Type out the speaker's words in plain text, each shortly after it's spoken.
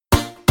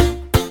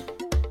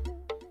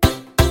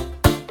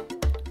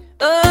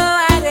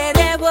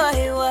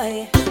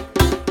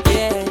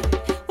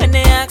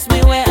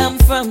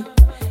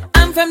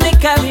I'm from the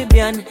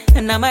Caribbean,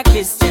 and I'm a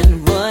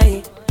Christian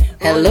boy.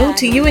 Hello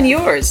to you and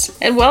yours,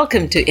 and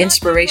welcome to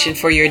Inspiration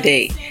for Your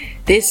Day.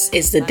 This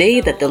is the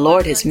day that the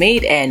Lord has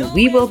made, and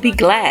we will be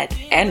glad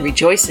and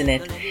rejoice in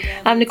it.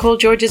 I'm Nicole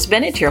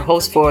Georges-Bennett, your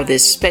host for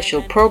this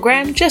special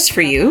program just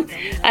for you,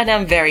 and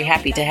I'm very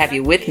happy to have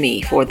you with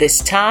me for this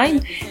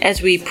time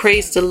as we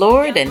praise the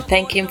Lord and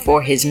thank Him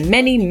for His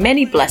many,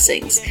 many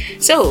blessings.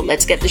 So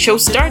let's get the show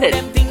started.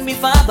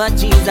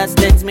 Jesus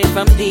cleansed me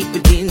from deep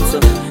within, so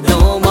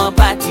no more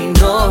party,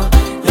 no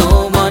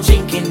more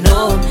drinking,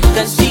 no,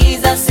 cause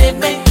Jesus saved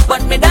me.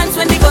 But me dance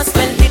when the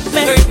gospel hit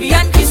me.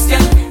 Caribbean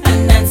Christian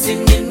and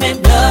dancing in my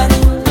blood.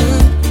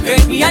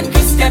 Caribbean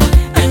Christian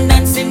and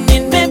dancing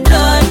in my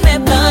blood, my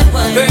blood.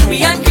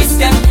 Caribbean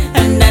Christian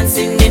and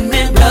dancing in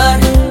my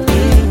blood.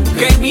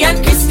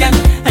 Caribbean Christian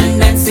and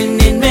dancing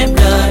in my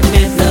blood,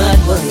 my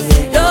blood.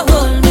 Don't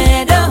hold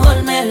me,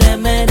 let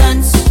me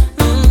dance.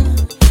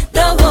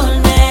 Don't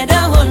hold me,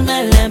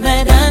 let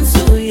me dance.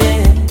 Oh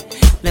yeah,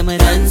 let me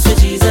dance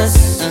with Jesus.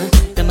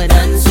 Let me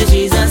dance with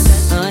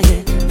Jesus. Oh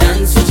yeah,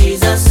 dance with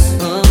Jesus.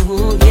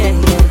 Oh yeah,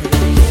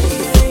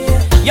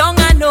 yeah. Young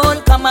and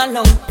old, come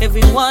along.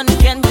 Everyone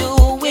can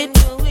do it.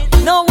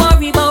 No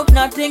worry about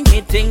nothing.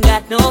 It ain't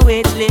got no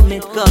age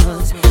limit.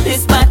 Cause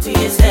this party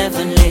is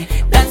heavenly.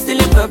 That's the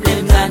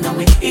problem gone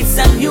away. It's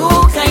a new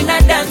kind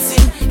of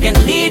dancing. Can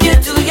lead you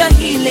to your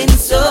healing.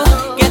 So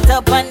get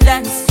up and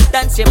dance.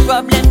 Dance your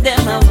problem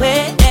them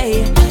away.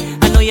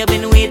 I know you've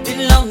been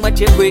waiting long, but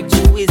your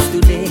breakthrough is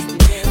today.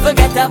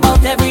 Forget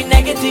about every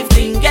negative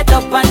thing. Get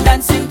up and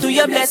dance into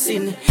your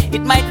blessing.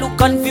 It might look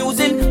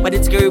confusing, but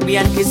it's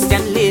Caribbean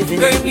Christian living.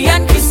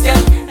 Caribbean Christian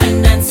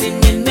and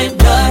dancing in my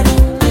blood.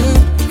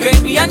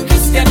 Caribbean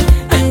Christian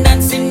and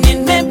dancing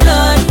in my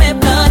blood, my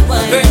blood.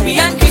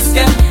 Caribbean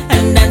Christian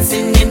and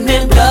dancing in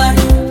my blood.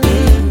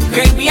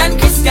 Caribbean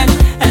Christian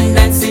and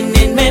dancing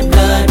in my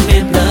blood,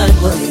 my blood.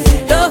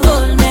 Don't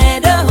hold me,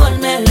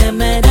 let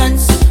me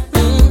dance.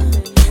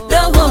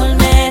 Don't hold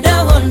me,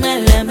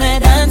 let me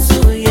dance.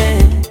 Oh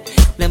yeah,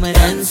 let me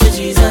dance with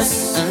Jesus.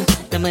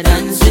 Let me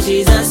dance with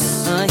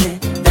Jesus. Oh yeah,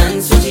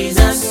 dance with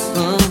Jesus.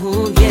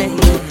 Oh yeah,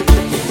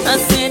 yeah. I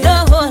say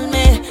don't hold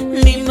me,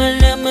 leave me,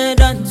 let me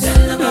dance.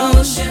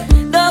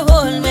 Don't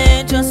hold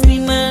me, just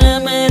leave me,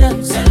 let me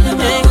dance.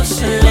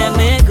 Let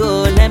me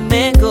go, let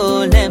me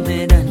go, let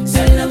me dance.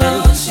 Let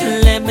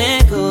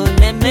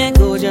me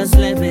go, just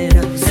let me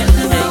dance.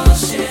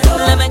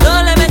 Let me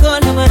go, let me go,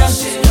 let me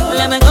dance.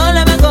 Let me go,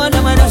 let me go,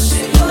 let me dance.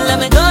 Let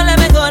me go, let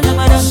me go, let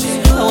me dance.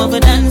 I want to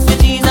dance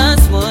with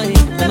Jesus, boy.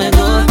 Let me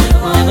go,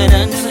 let me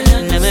dance.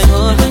 Let me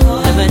go,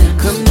 let me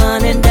come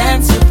on and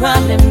dance your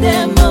problem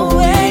them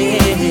away.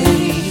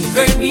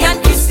 Caribbean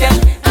Christian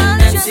and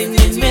dancing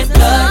in my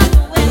blood.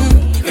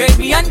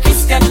 Caribbean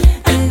Christian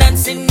and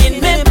dancing in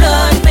my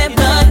blood, my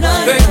blood.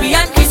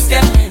 Caribbean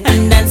Christian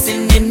and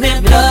dancing in my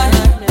blood.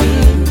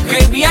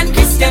 Caribbean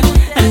Christian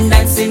and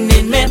dancing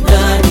in my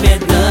blood, my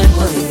blood.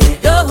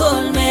 Don't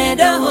hold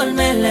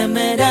me, let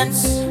me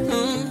dance.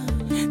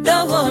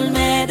 Don't hold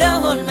me,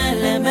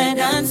 let me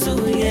dance.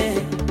 Oh yeah,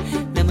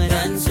 let me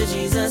dance with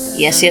Jesus.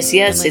 Yes. It's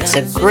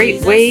a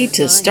great way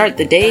to start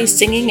the day,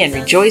 singing and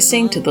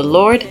rejoicing to the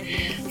Lord.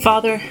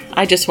 Father,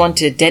 I just want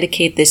to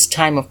dedicate this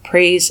time of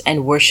praise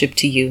and worship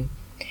to you.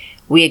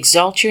 We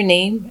exalt your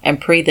name and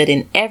pray that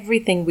in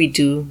everything we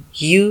do,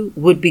 you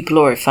would be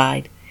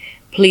glorified.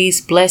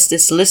 Please bless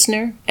this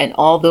listener and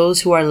all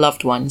those who are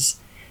loved ones.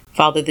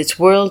 Father, this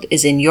world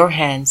is in your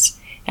hands,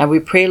 and we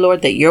pray,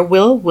 Lord, that your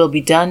will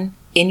be done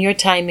in your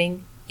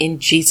timing. In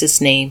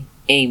Jesus' name,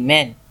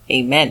 amen.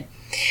 Amen.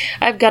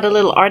 I've got a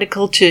little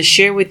article to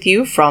share with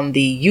you from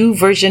the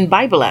YouVersion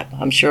Bible app.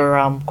 I'm sure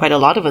quite a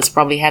lot of us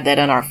probably have that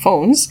on our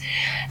phones.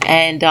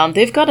 And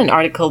they've got an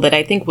article that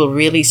I think will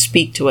really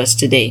speak to us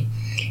today.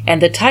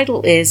 And the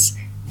title is,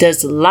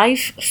 Does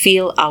Life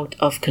Feel Out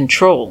of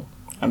Control?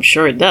 I'm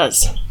sure it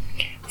does.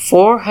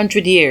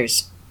 400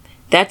 years.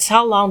 That's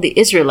how long the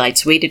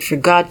Israelites waited for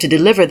God to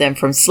deliver them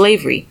from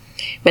slavery.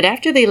 But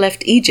after they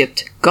left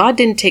Egypt, God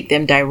didn't take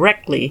them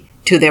directly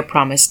to their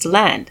promised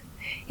land.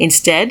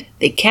 Instead,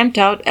 they camped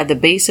out at the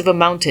base of a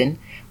mountain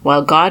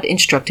while God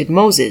instructed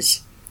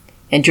Moses.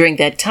 And during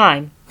that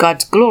time,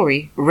 God's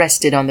glory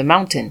rested on the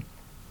mountain.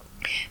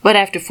 But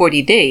after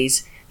 40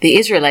 days, the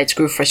Israelites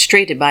grew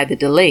frustrated by the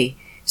delay,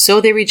 so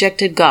they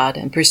rejected God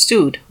and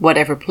pursued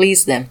whatever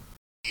pleased them.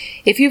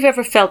 If you've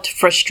ever felt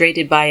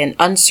frustrated by an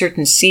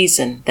uncertain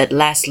season that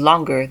lasts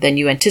longer than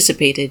you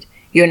anticipated,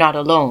 you're not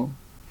alone.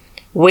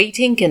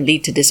 Waiting can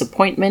lead to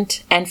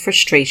disappointment and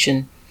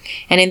frustration.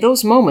 And in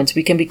those moments,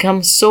 we can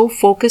become so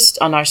focused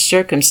on our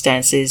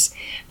circumstances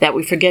that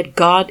we forget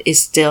God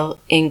is still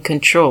in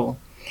control.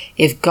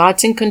 If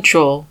God's in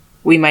control,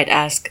 we might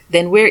ask,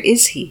 then where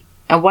is He?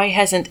 And why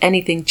hasn't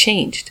anything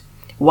changed?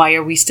 Why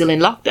are we still in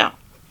lockdown?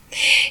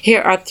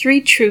 Here are 3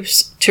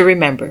 truths to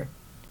remember.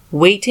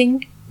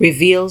 Waiting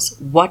reveals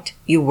what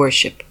you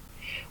worship.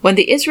 When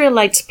the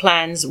Israelites'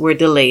 plans were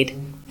delayed,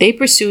 they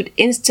pursued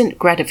instant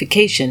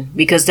gratification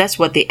because that's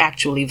what they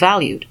actually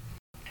valued.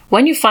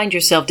 When you find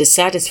yourself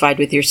dissatisfied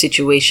with your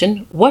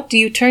situation, what do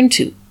you turn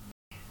to?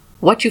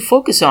 What you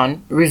focus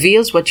on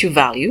reveals what you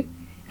value,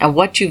 and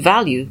what you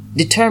value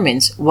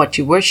determines what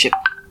you worship.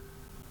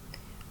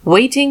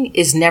 Waiting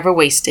is never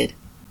wasted.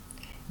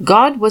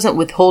 God wasn't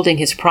withholding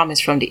his promise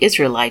from the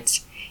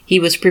Israelites. He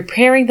was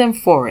preparing them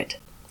for it.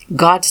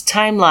 God's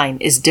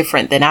timeline is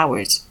different than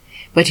ours,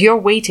 but your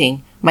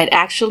waiting might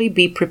actually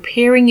be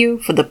preparing you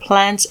for the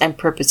plans and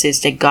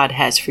purposes that God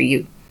has for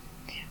you.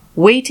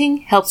 Waiting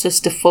helps us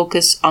to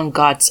focus on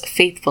God's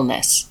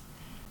faithfulness.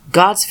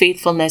 God's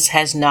faithfulness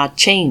has not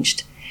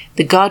changed.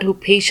 The God who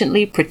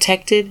patiently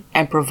protected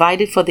and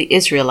provided for the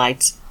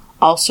Israelites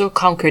also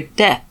conquered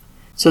death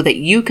so that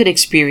you could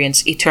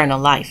experience eternal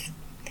life.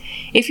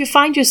 If you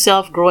find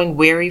yourself growing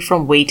weary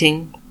from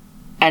waiting,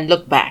 and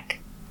look back.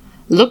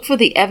 Look for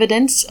the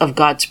evidence of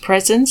God's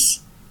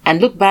presence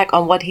and look back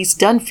on what he's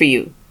done for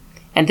you.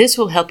 And this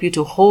will help you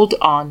to hold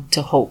on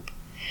to hope.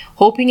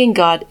 Hoping in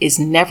God is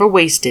never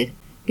wasted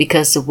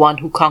because the one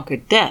who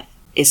conquered death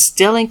is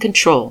still in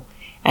control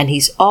and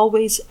he's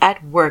always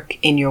at work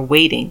in your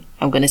waiting.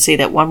 I'm going to say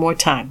that one more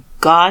time.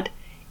 God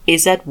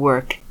is at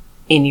work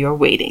in your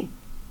waiting.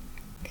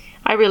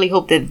 I really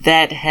hope that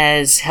that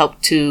has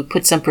helped to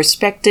put some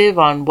perspective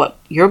on what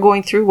you're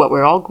going through, what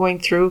we're all going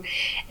through.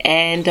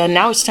 And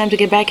now it's time to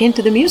get back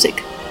into the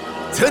music.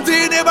 Turn to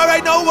your neighbor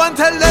right now and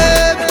tell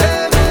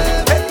them,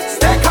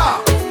 stay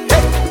calm,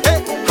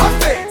 have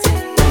faith.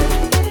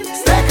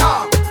 Stay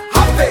calm,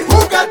 have faith.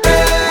 Who got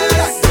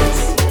this?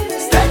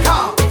 Stay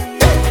calm,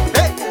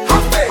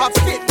 have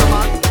faith, come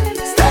on.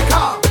 Stay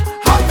calm,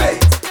 have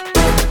faith.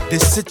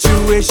 This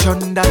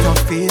situation that I'm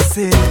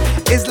facing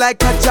is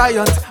like a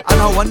giant,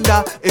 and I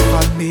wonder if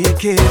I'll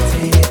make it.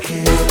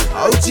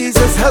 Oh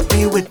Jesus, help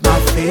me with my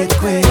faith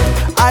quick.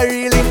 I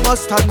really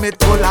must admit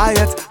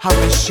Goliath have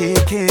me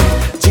shaking.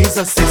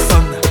 Jesus says,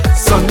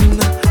 son,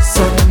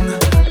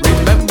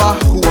 remember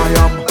who I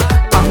am.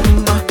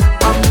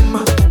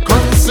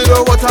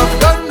 Consider what I've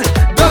done.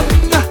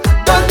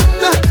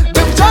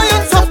 Them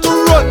giants have to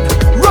run.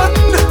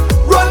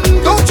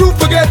 Don't you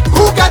forget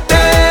who got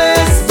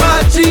this.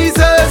 My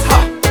Jesus,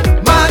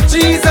 my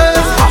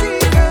Jesus.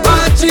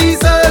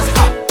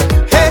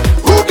 Hey,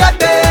 who got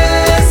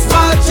this?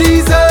 My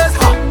Jesus.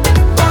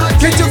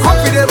 Get your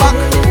confidence back.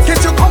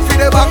 Get your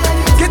confidence back.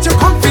 Get your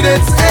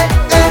confidence.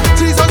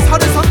 Jesus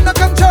had this under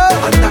control.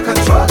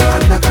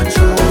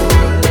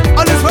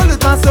 All is well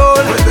with my soul.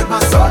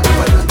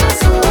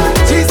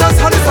 Jesus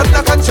had this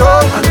under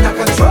control.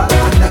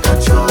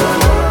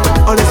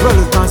 All is well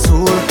with my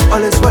soul.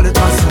 All is well with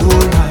my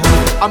soul.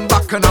 I'm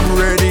back and I'm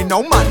ready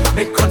now, man.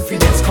 Make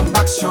confidence come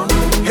back strong.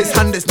 His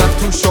hand is not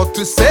too short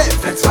to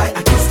save. That's why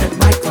I can step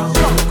my ground.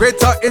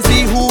 Greater is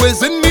he who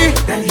is in me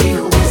than he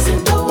who is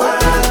in the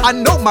world. I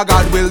know my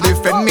God will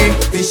defend me.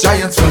 These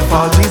giants will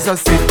fall.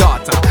 Jesus said,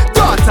 daughter,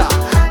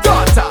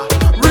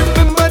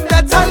 remember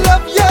that I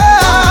love you.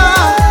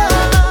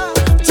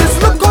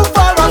 Just look how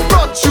far I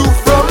brought you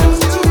from.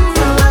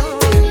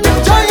 The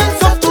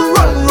giants have to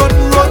run.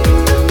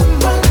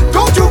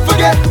 Don't you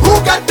forget who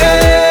got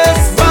this.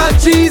 My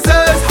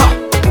Jesus,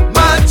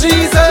 my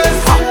Jesus,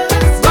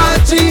 my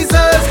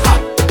Jesus.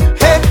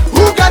 Hey,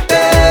 who got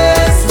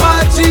this?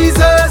 My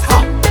Jesus.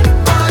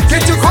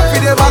 Get your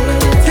confidence back.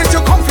 Get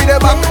your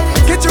confidence back.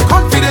 Get your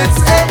confidence.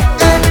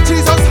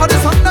 Jesus had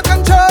this under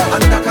control.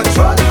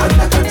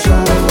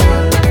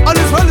 All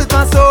is well with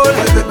my soul.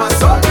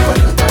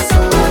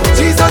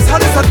 Jesus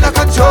had this under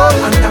control.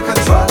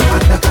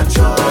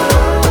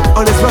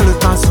 All is well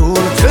with my soul.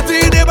 Turn to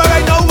your neighbor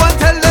right now and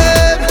tell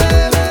them,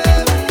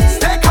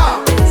 stay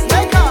calm,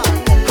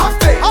 have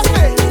faith.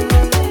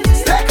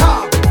 Stay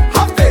calm,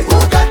 have faith. Who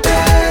got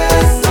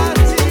this?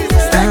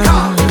 Stay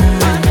calm,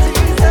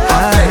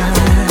 have faith.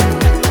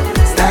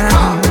 Stay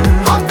calm,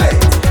 have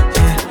faith.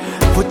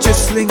 Put your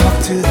sling up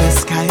to the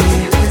sky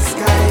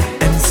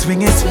and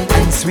swing it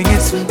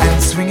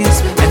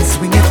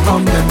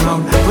round and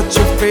round. Put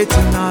your faith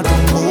in the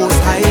Most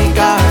High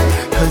God,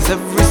 'cause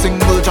every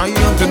single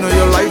giant in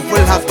your life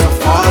will have to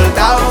fall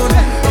down.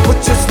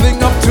 Put your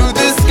sling up to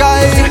the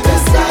sky.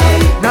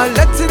 Now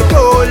let it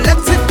go.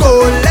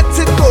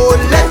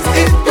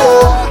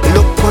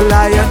 Look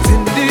Goliath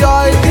in the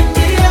eye.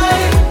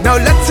 Now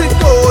let it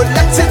go.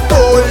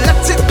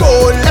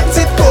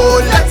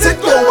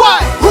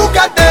 Why? Who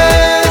got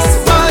this?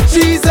 My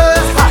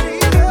Jesus.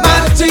 My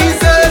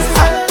Jesus.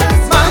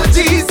 My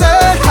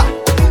Jesus.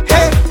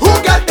 Hey, who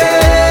got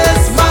this?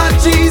 My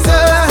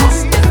Jesus.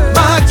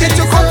 Get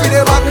your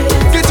confidence back.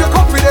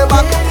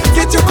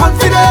 Get your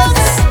confidence.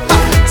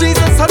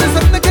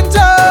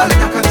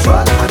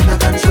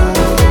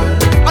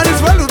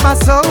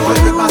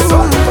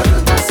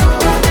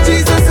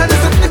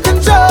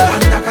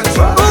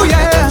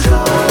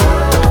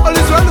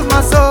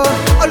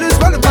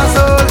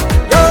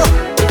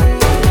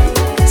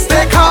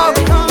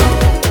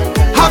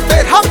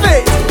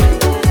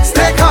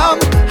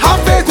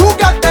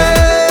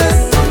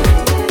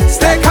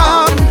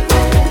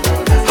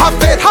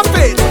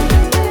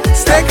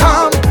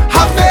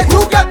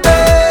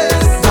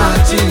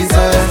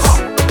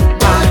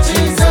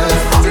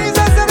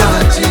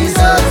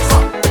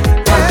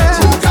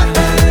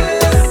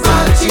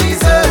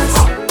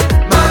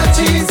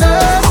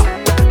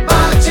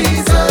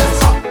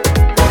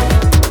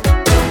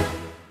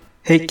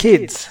 Hey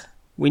kids,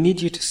 we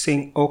need you to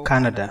sing O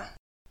Canada.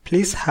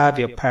 Please have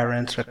your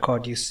parents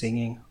record you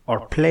singing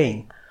or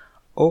playing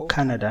O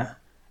Canada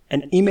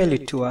and email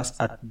it to us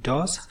at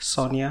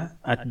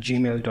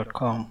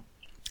dawessonia@gmail.com.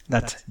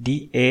 That's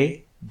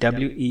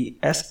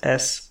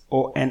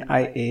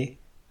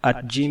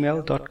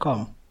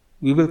DAWESSONIA@gmail.com.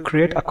 We will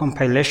create a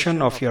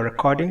compilation of your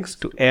recordings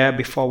to air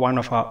before one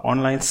of our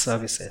online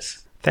services.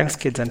 Thanks,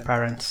 kids and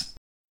parents.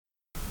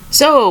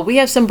 So, we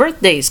have some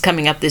birthdays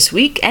coming up this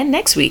week and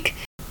next week.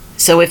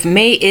 So if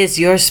May is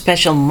your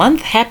special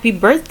month, happy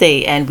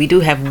birthday. And we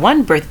do have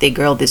one birthday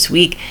girl this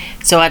week.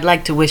 So I'd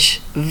like to wish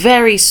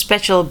very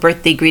special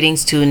birthday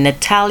greetings to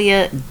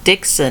Natalia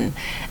Dixon.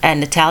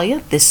 And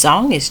Natalia, this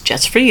song is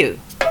just for you.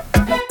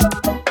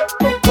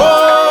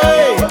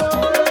 Boy,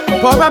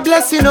 pour a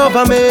blessing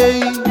over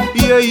me.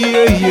 Yeah,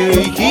 yeah,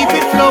 yeah. Keep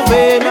it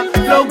flowing,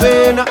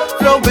 flowing,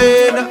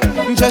 flowing.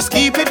 Just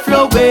keep it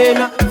flowing,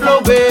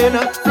 flowing,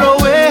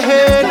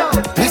 flowing.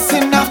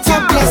 Blessing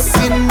after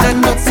blessing,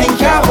 and nothing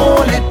can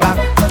hold it back.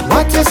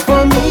 What is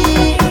for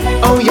me?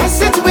 Oh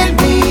yes, it will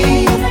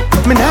be.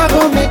 Me nah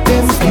go make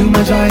them steal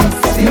my joy,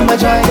 steal my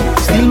joy,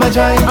 steal my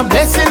joy. A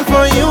blessing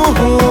for you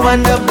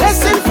and a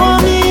blessing for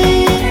me.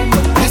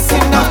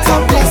 Blessing after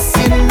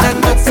blessing, and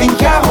nothing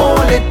can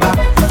hold it back.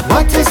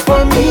 What is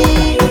for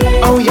me?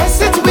 Oh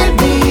yes, it will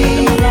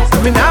be.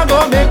 Me nah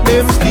go make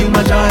them steal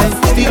my joy,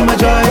 steal my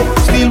joy,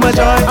 steal my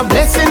joy. A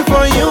blessing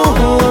for you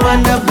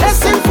and a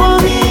blessing for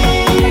me.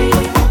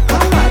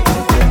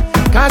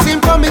 Cause him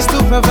promised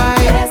to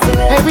provide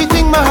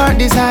everything my heart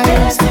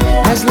desires,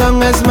 as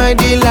long as my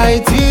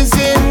delight is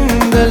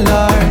in the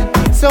Lord.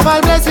 So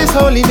I'll bless his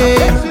holy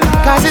name,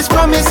 cause his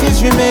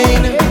promises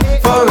remain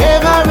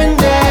forever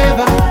and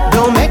ever.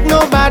 Don't make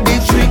nobody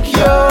trick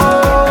you.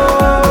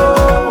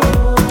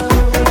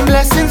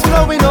 Blessings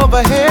flowing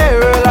over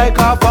here like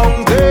a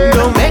fountain.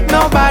 Don't make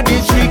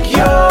nobody trick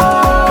you.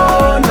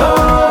 No,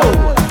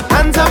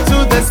 hands up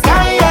to the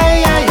sky,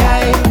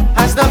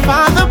 as the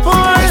Father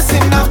pours.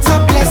 Blessing after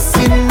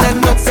blessing, and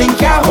nothing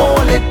can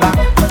hold it back.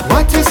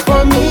 What is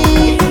for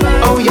me?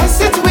 Oh yes,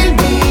 it will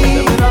be.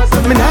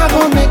 Me nah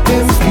go make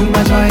them steal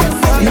my joy,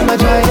 steal my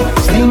joy,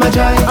 steal my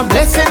joy. A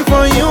blessing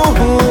for you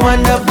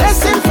and a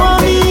blessing for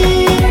me.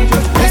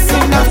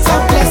 Blessing after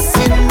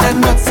blessing, and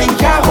nothing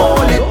can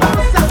hold it back.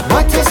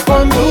 What is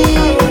for me?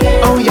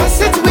 Oh yes,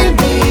 it will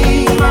be.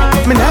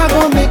 Me nah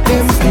go make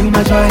them steal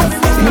my joy,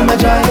 steal my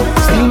joy,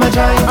 steal my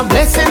joy. A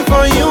blessing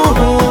for you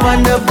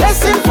and a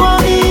blessing for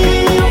me.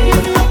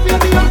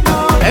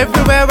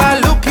 Everywhere I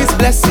look is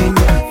blessing,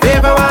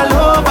 favor all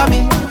over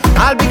me.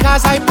 All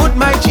because I put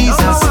my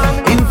Jesus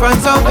in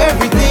front of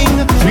everything.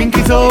 Drink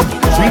it up,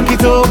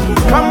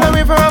 from the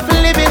river of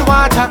living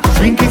water.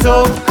 Drink it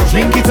up,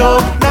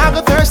 now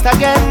go thirst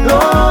again. No,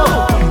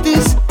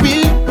 this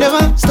will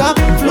never stop.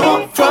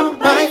 Flow from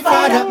my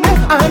Father,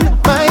 and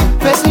my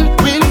vessel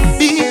will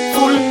be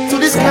full to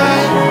the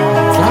sky.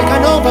 It's like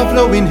an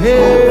overflowing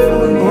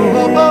hill.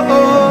 Oh, oh,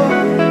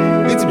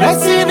 oh. It's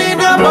blessing in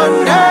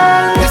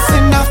abundance.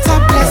 Blessing after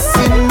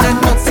blessing, and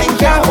nothing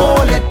can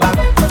hold it back.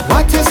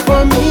 What is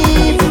for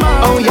me?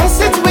 Oh yes,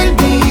 it will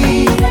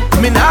be.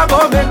 Me nah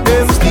go make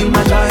them steal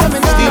my joy,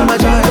 steal my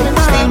joy,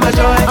 steal my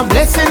joy. A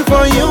blessing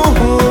for you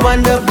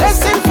and a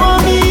blessing for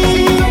me.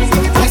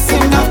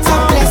 Blessing after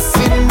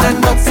blessing, and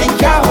nothing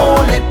can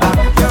hold it back.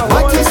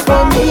 What is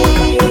for me?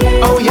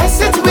 Oh yes,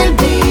 it will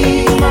be.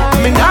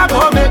 Me nah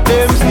go make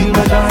them steal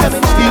my joy,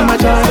 steal my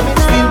joy,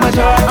 steal my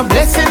joy. A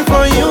blessing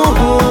for you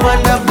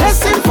and a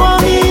blessing for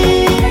me.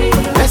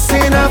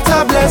 Blessing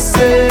after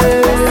blessing,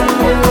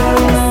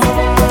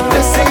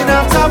 blessing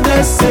after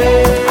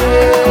blessing,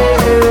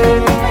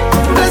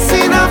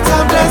 blessing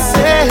after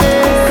blessing,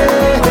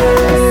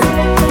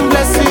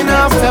 blessing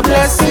after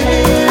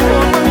blessing,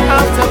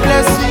 after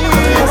blessing.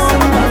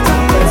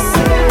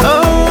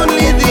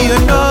 Only the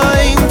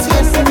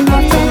anointing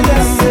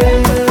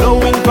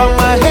flowing from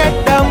my head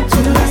down to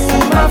the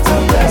after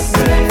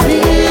blessing.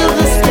 Feel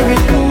the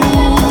Spirit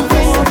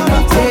moving.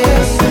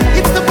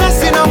 It's the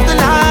blessing of the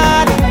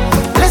Lord.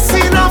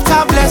 Blessing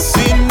after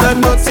blessing, and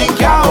nothing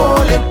can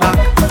hold it back.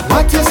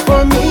 What is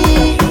for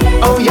me?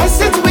 Oh yes,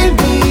 it will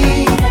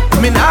be.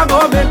 Me nah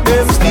go make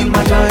them steal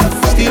my joy,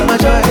 steal my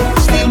joy,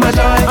 steal my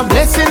joy. A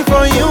blessing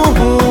for you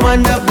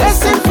and a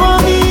blessing for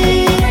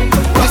me.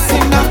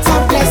 Blessing after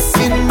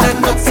blessing,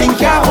 and nothing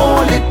can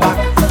hold it back.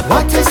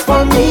 What is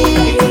for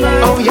me?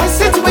 Oh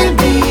yes, it will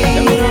be.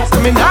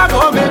 Me nah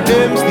go make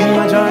them steal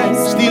my joy,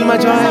 steal my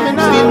joy,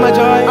 steal my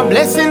joy. A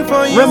blessing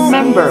for you.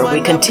 Remember, we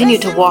continue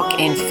to walk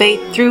in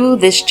faith through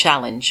this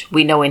challenge.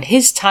 We know in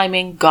His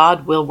timing,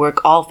 God will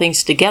work all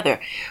things together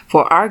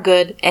for our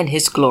good and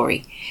His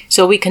glory.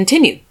 So we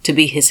continue to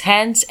be His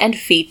hands and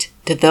feet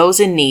to those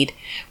in need.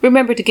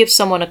 Remember to give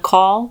someone a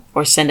call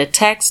or send a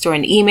text or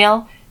an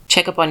email.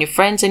 Check up on your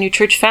friends and your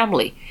church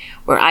family.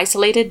 We're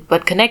isolated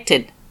but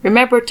connected.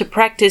 Remember to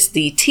practice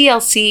the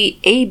TLC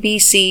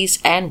ABCs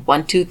and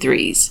 1, 2,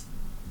 3s.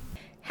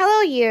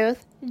 Hello,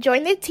 youth.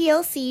 Join the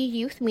TLC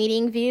Youth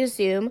Meeting via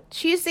Zoom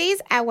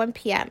Tuesdays at 1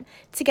 p.m.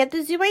 To get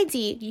the Zoom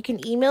ID, you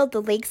can email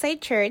the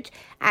Lakeside Church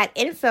at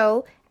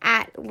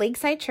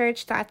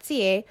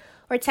info@lakesidechurch.ca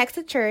or text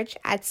the church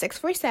at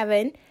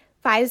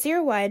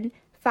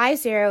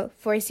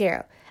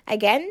 647-501-5040.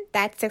 Again,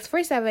 that's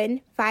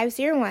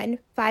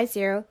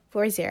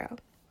 647-501-5040.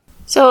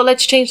 So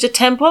let's change the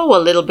tempo a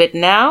little bit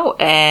now,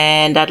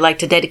 and I'd like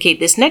to dedicate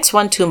this next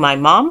one to my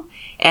mom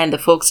and the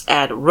folks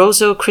at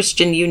Roseau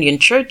Christian Union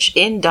Church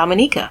in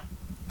Dominica.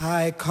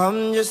 I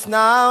come just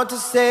now to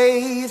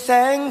say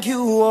thank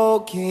you,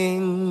 O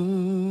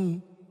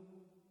King.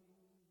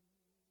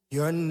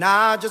 You're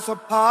not just a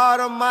part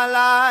of my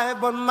life,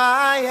 but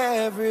my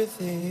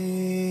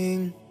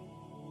everything.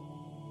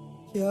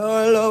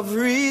 Your love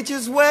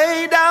reaches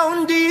way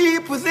down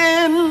deep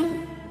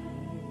within,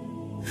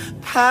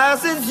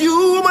 passes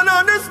human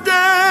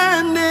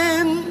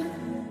understanding.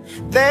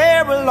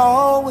 There will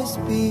always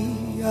be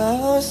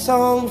a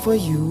song for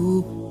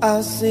you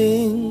I'll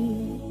sing.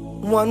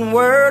 One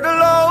word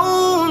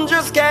alone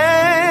just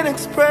can't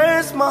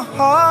express my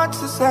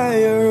heart's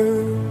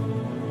desire.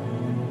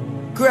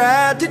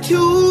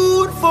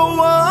 Gratitude for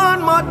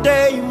one more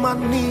day my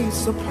needs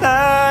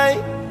supply.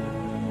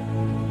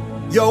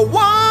 Your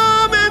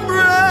warm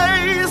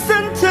embrace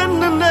and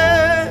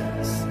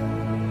tenderness,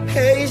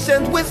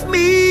 patient with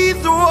me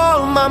through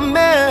all my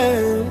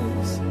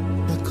mess.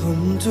 I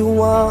come to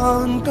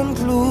one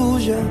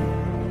conclusion: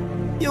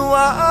 you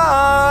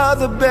are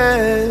the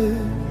best.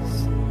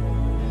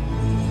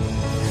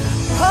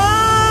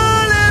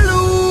 Hallelujah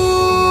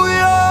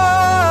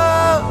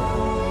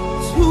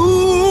to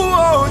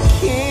our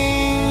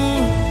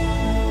King.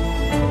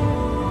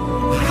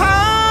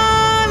 Hallelujah,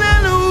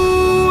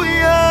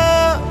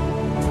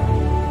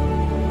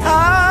 I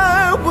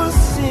will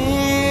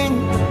sing.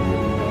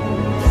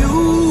 You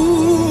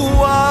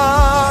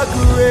are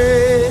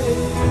great,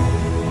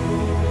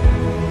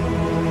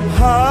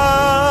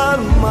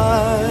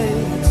 almighty,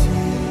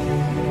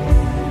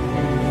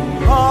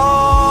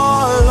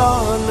 all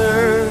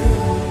honor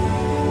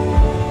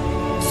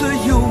to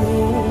you,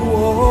 O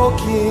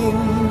King.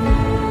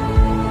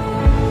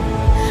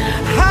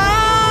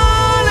 Hallelujah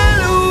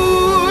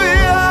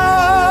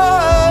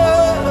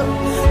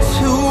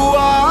to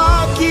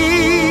our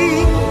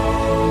King.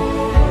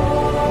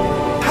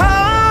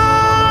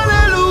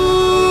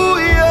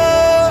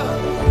 Hallelujah,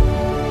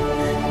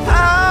 I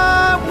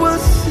will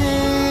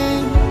sing.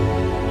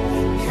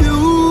 You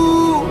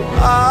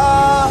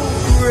are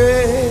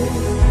great,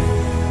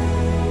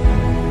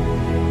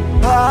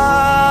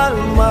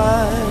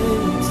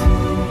 almighty,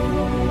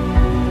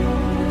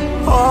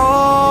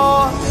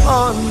 all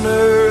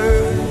honor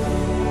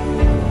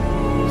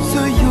to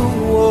you,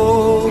 O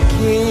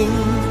King.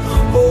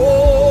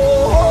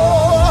 Oh,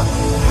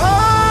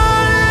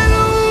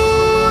 hallelujah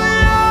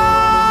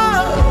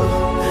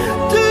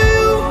to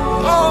you,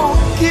 O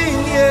King.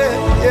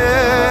 Yeah,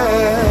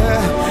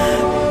 yeah.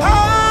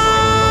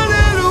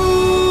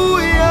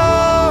 Hallelujah,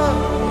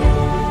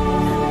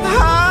 I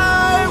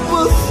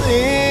will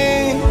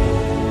sing.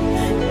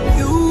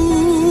 You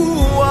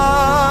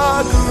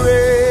are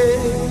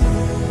great,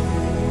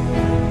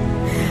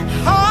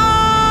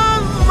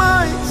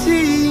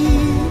 almighty,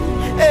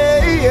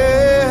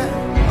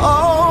 yeah,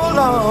 all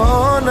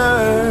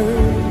honor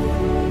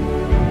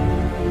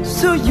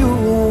to you,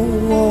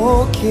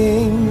 O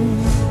King.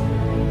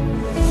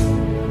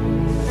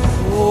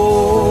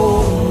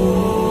 Oh,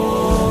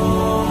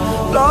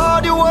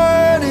 Lord, you're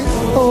worthy.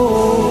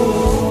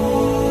 Oh,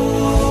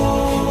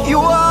 you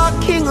are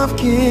King of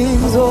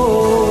Kings.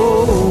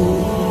 Oh,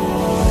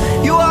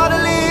 you are the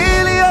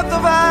lily of the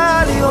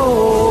valley.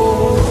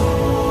 Oh,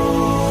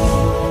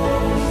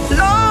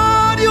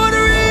 Lord, you are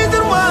the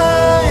reason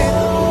why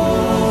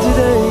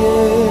today.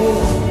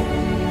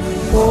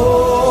 Yeah. Oh,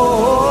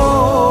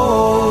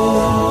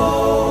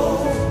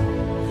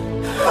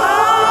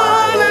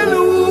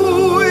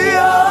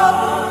 hallelujah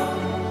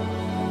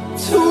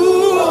to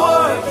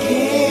our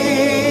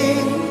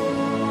King.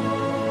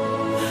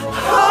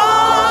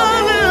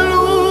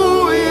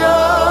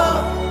 Hallelujah,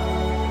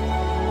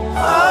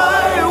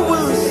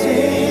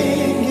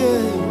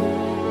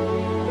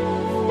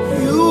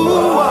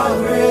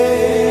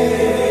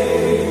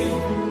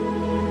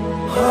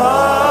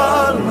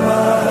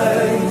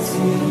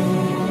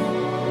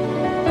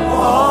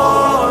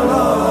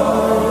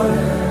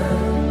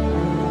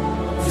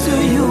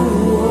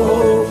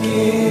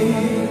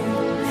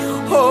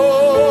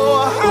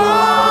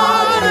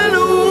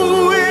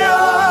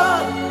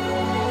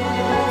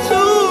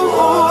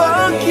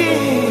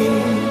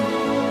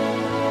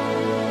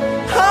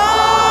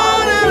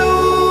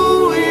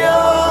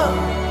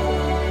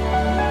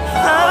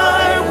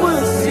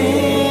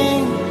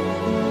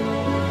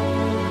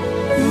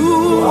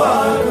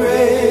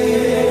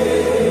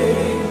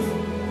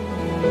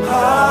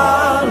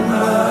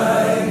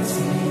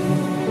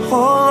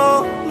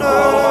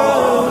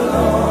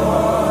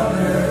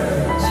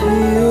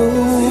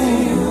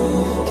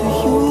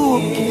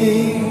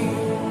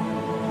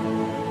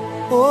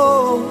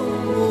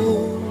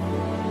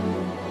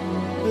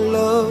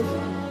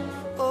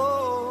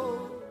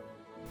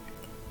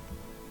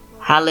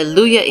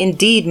 Hallelujah.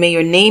 Indeed, may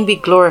your name be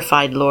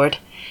glorified, Lord.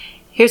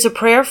 Here's a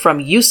prayer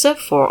from Yusuf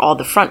for all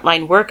the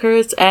frontline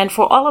workers and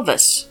for all of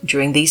us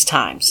during these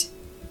times.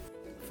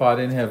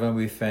 Father in heaven,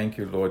 we thank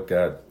you, Lord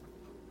God,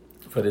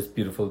 for this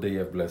beautiful day you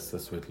have blessed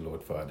us with,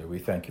 Lord Father. We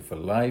thank you for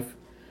life.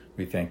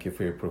 We thank you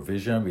for your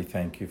provision. We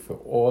thank you for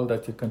all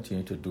that you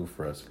continue to do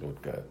for us,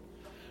 Lord God.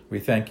 We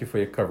thank you for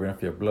your covering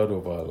of your blood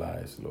over our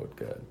lives, Lord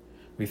God.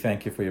 We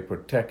thank you for your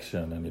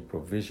protection and your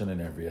provision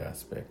in every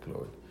aspect,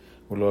 Lord.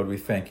 Oh, Lord, we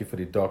thank you for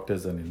the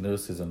doctors and the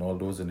nurses and all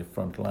those in the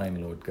front line,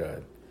 Lord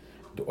God.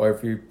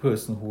 Every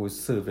person who is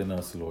serving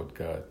us, Lord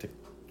God, to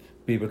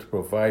be able to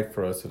provide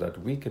for us so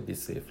that we could be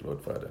safe,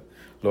 Lord Father.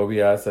 Lord, we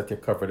ask that you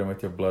cover them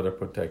with your blood of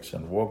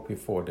protection. Walk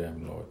before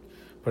them, Lord.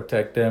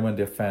 Protect them and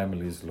their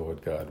families,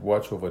 Lord God.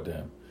 Watch over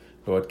them.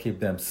 Lord, keep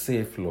them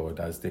safe,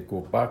 Lord, as they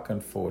go back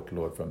and forth,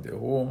 Lord, from their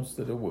homes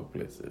to the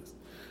workplaces.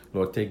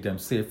 Lord, take them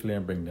safely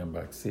and bring them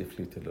back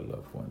safely to the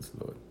loved ones,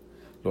 Lord.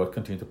 Lord,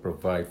 continue to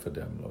provide for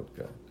them, Lord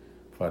God.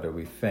 Father,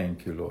 we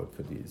thank you, Lord,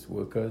 for these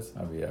workers,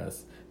 and we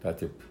ask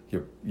that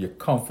your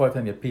comfort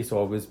and your peace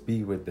always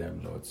be with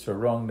them, Lord.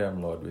 Surround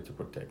them, Lord, with your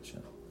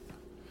protection.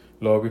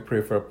 Lord, we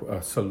pray for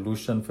a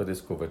solution for this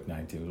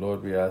COVID-19.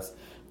 Lord, we ask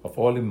of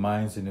all the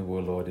minds in the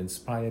world, Lord,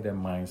 inspire their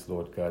minds,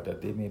 Lord God,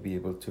 that they may be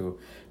able to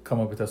come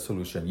up with a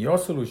solution. Your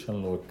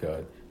solution, Lord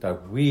God,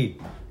 that we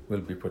will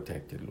be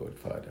protected, Lord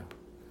Father.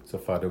 So,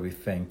 Father, we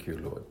thank you,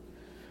 Lord.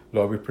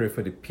 Lord, we pray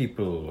for the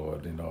people,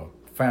 Lord, in our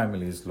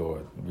families,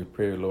 Lord. We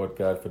pray, Lord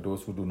God, for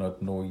those who do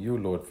not know you,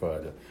 Lord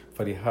Father,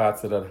 for the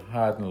hearts that are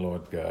hardened,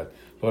 Lord God.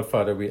 Lord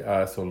Father, we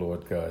ask, oh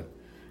Lord God,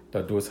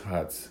 that those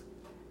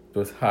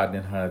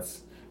hardened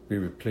hearts be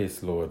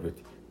replaced, Lord,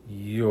 with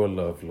your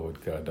love,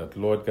 Lord God. That,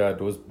 Lord God,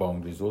 those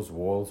boundaries, those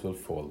walls will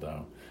fall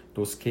down.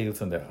 Those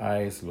scales in their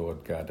eyes,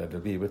 Lord God, that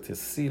they'll be able to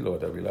see,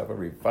 Lord, that we'll have a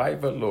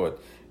revival, Lord,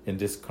 in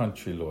this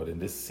country, Lord, in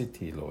this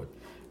city, Lord.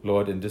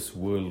 Lord, in this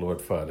world,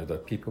 Lord Father,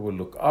 that people will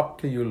look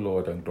up to you,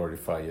 Lord, and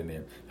glorify your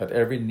name. That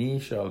every knee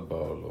shall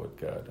bow, Lord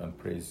God, and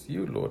praise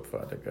you, Lord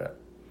Father God.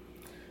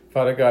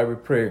 Father God, we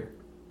pray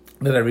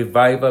that a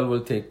revival will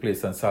take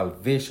place and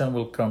salvation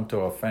will come to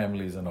our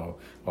families and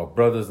our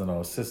brothers and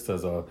our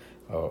sisters,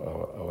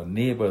 our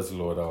neighbors,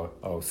 Lord,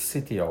 our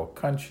city, our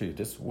country,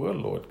 this world,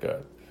 Lord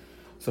God.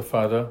 So,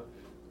 Father,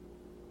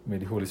 may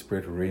the Holy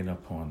Spirit reign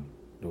upon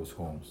those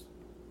homes,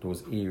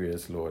 those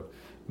areas, Lord.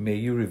 May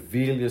you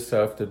reveal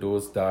yourself to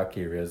those dark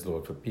areas,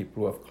 Lord, for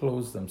people who have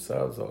closed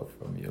themselves off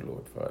from you,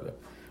 Lord Father.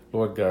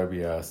 Lord God,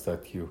 we ask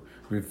that you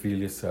reveal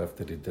yourself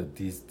to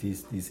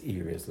these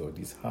areas, Lord,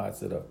 these hearts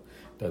that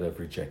have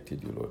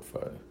rejected you, Lord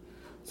Father.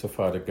 So,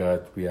 Father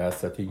God, we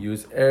ask that you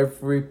use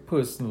every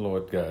person,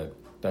 Lord God,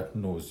 that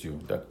knows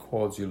you, that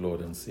calls you Lord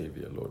and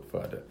Savior, Lord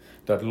Father.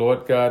 That,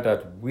 Lord God,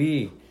 that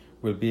we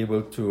will be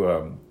able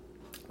to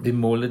be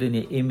molded in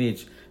your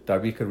image,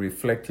 that we can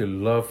reflect your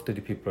love to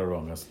the people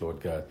around us,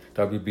 Lord God.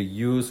 That we be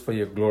used for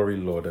your glory,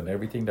 Lord, and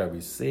everything that we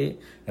say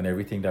and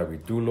everything that we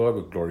do, Lord,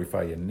 will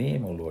glorify your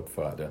name, O Lord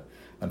Father.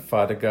 And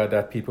Father God,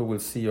 that people will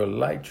see your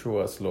light through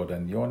us, Lord,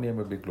 and your name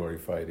will be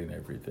glorified in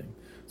everything.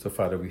 So,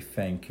 Father, we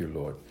thank you,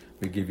 Lord.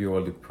 We give you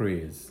all the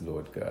praise,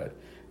 Lord God.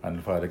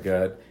 And Father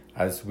God,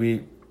 as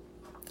we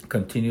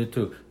continue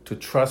to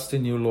trust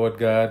in you, Lord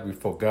God,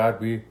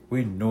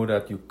 we know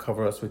that you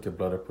cover us with your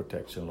blood of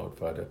protection, Lord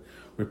Father.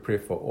 We pray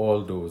for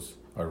all those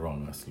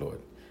around us, Lord.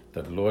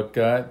 That, Lord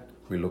God,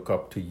 we look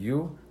up to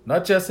you,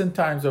 not just in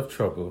times of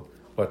trouble,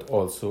 but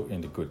also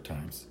in the good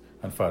times.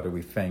 And Father,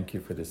 we thank you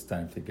for this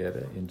time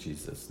together in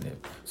Jesus' name.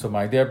 So,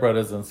 my dear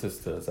brothers and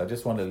sisters, I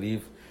just want to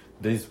leave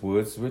these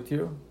words with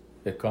you.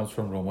 It comes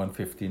from Romans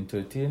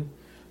 15:13.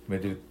 May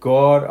the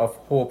God of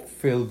hope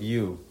fill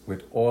you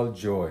with all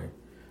joy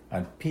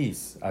and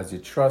peace as you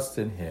trust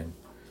in him,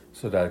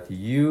 so that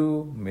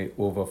you may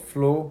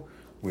overflow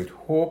with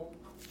hope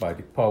by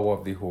the power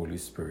of the Holy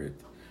Spirit.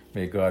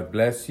 May God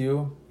bless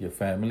you, your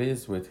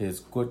families, with his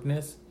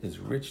goodness, his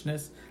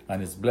richness,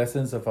 and his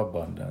blessings of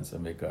abundance.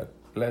 And may God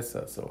bless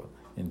us all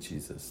in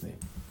Jesus' name.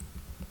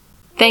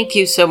 Thank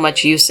you so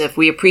much, Yusuf.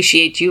 We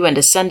appreciate you and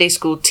the Sunday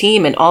school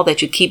team and all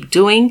that you keep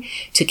doing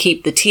to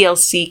keep the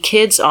TLC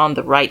kids on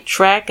the right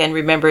track. And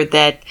remember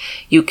that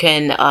you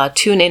can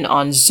tune in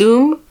on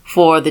Zoom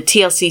for the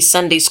TLC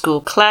Sunday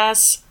school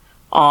class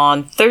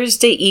on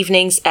Thursday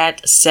evenings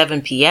at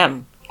 7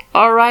 p.m.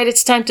 All right,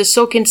 it's time to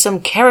soak in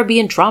some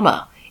Caribbean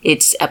drama.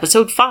 It's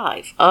episode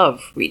 5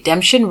 of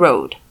Redemption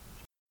Road.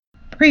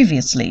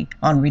 Previously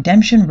on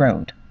Redemption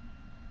Road.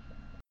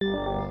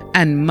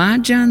 And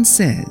Marjan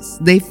says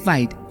they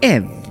fight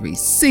every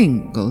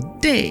single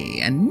day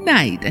and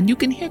night, and you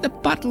can hear the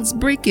bottles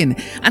breaking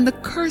and the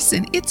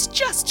cursing. It's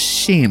just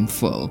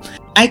shameful.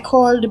 I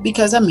called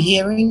because I'm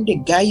hearing the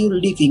guy you're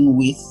living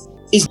with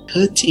is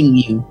hurting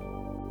you.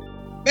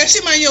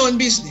 Betsy, mind your own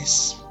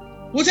business.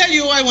 Who tell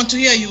you I want to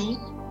hear you?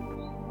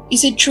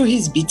 Is it true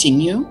he's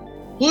beating you?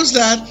 Who's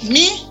that?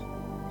 Me?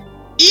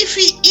 If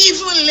he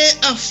even lay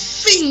a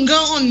finger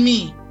on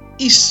me,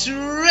 he's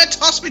straight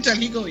hospital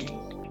he going.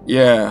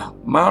 Yeah,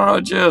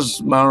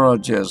 marriages.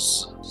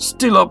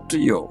 Still up to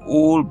your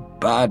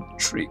old bad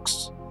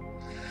tricks.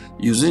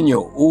 using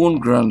your own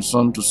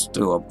grandson to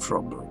stir up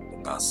trouble.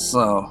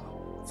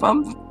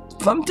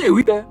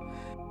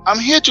 I'm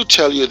here to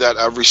tell you that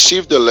I've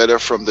received a letter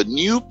from the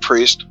new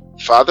priest,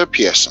 Father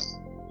Pearson.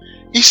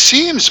 He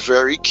seems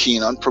very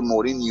keen on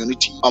promoting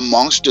unity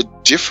amongst the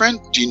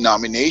different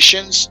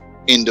denominations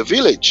in the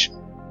village.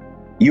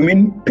 You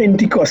mean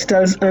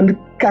Pentecostals and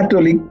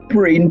Catholic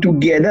praying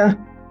together?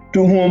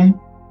 To whom?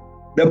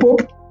 The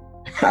Pope?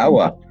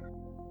 How?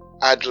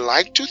 I'd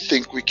like to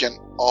think we can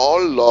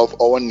all love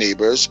our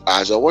neighbors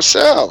as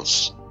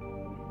ourselves.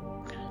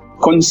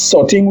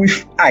 Consorting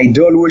with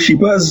idol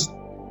worshippers?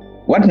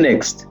 What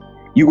next?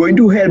 You going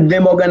to help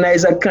them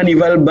organize a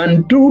carnival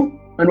band too?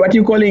 And what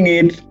you calling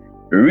it?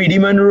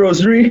 Redeem and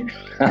Rosary?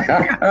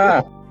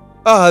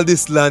 All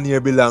this land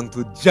here belong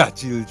to Jah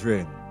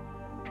children.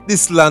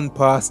 This land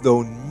passed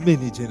down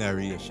many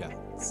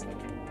generations.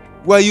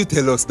 Why you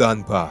tell us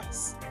Dan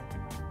pass?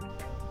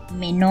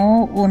 Me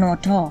know uno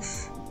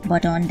tough,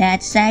 but on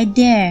that side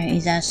there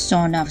is a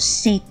son of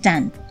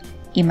Satan.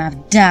 Him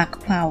have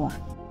dark power.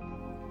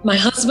 My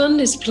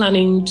husband is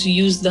planning to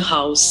use the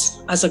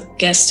house as a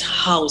guest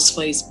house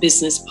for his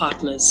business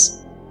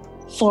partners,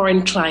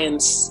 foreign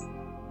clients,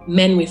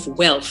 men with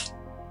wealth.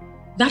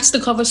 That's the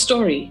cover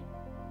story.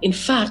 In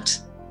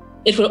fact,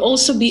 it will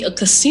also be a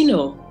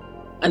casino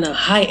and a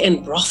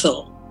high-end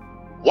brothel.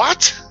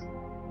 What?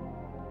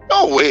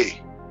 No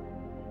way.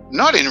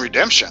 Not in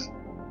Redemption.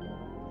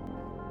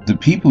 The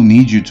people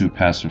need you to,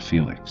 Pastor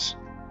Felix.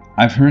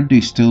 I've heard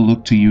they still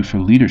look to you for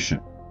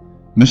leadership.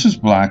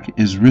 Mrs. Black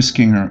is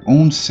risking her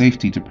own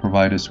safety to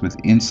provide us with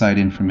inside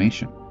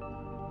information.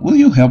 Will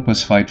you help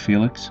us fight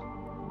Felix?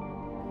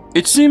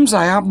 It seems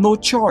I have no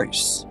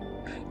choice.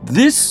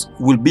 This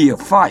will be a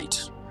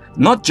fight,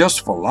 not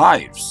just for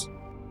lives,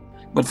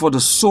 but for the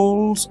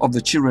souls of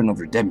the children of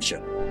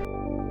redemption.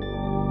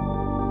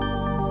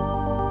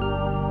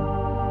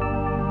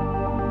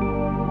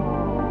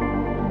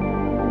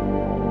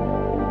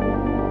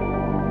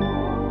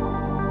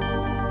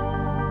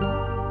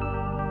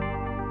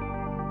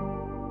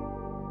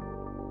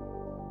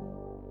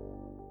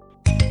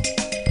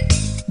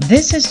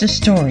 This is the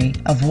story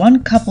of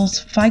one couple's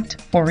fight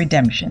for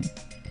redemption.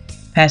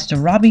 Pastor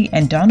Robbie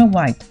and Donna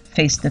White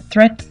face the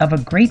threat of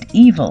a great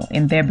evil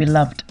in their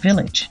beloved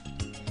village.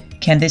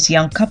 Can this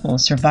young couple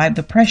survive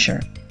the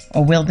pressure,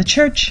 or will the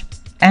church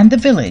and the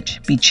village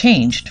be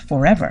changed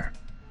forever?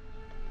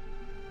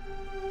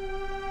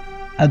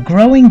 A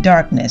growing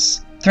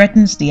darkness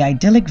threatens the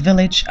idyllic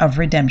village of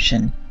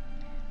redemption.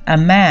 A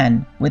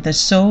man with a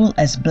soul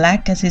as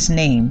black as his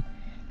name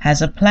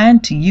has a plan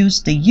to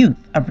use the youth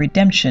of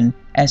redemption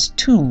as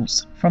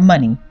tools for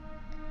money.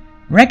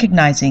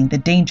 Recognizing the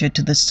danger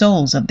to the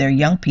souls of their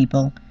young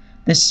people,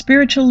 the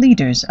spiritual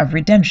leaders of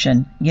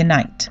redemption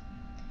unite.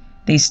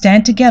 They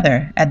stand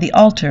together at the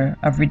altar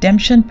of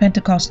Redemption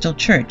Pentecostal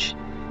Church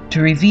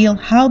to reveal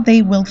how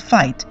they will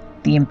fight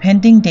the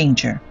impending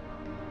danger.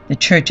 The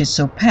church is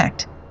so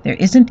packed, there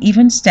isn't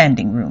even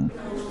standing room.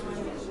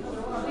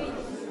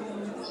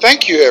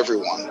 Thank you,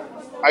 everyone.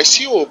 I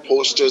see our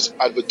posters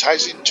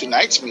advertising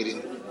tonight's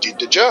meeting did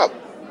the job.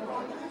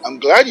 I'm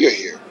glad you're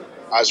here,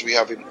 as we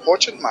have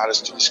important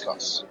matters to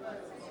discuss.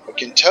 I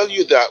can tell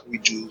you that we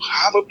do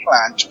have a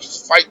plan to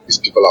fight this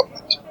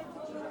development.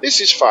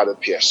 This is Father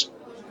Pearson,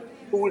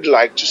 who would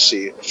like to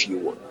say a few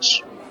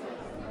words.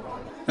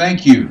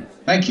 Thank you.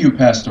 Thank you,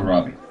 Pastor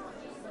Robbie.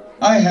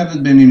 I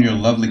haven't been in your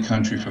lovely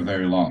country for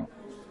very long,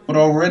 but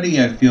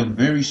already I feel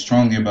very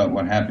strongly about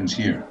what happens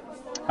here.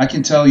 I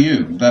can tell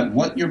you that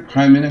what your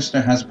Prime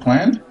Minister has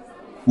planned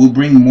will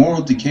bring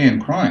moral decay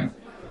and crime.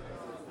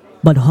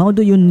 But how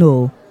do you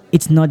know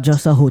it's not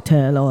just a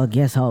hotel or a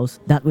guest house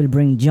that will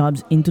bring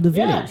jobs into the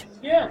village?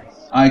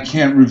 I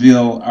can't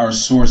reveal our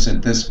source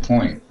at this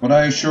point, but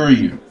I assure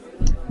you,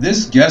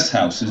 this guest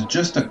house is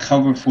just a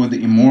cover for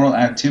the immoral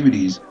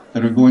activities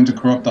that are going to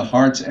corrupt the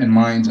hearts and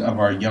minds of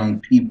our young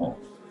people.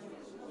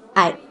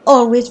 I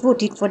always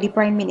voted for the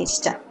Prime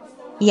Minister.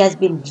 He has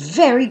been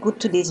very good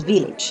to this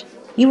village.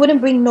 He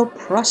wouldn't bring no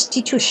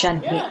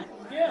prostitution here.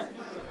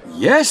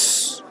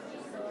 Yes.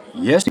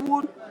 Yes, he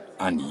would.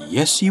 And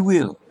yes, he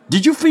will.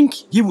 Did you think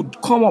he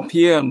would come up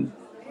here and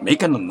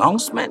make an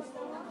announcement?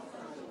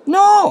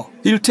 No.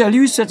 He'll tell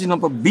you he's setting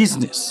up a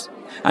business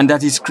and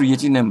that he's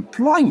creating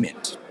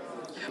employment.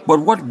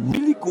 But what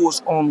really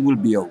goes on will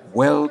be a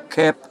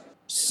well-kept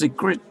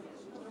secret.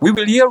 We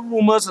will hear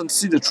rumors and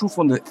see the truth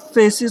on the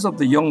faces of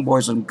the young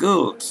boys and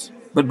girls.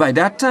 But by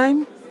that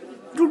time,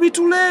 it will be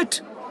too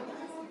late.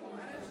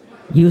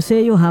 You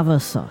say you have a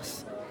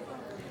source.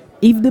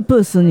 If the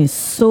person is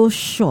so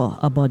sure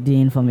about the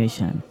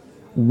information,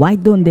 why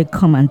don't they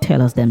come and tell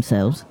us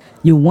themselves?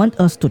 You want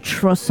us to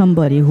trust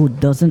somebody who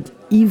doesn't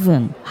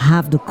even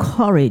have the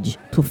courage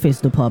to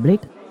face the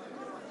public?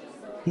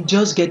 He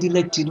just get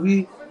elected.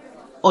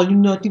 Or you're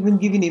not even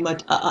giving him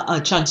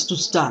a chance to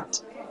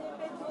start.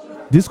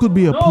 This could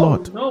be a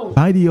plot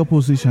by the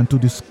opposition to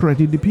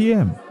discredit the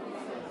PM.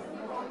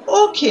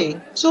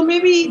 Okay, so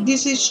maybe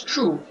this is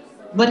true.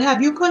 But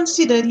have you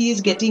considered he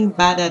is getting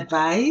bad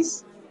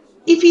advice?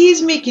 If he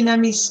is making a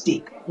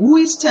mistake, who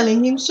is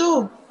telling him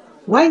so?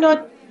 Why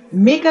not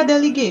make a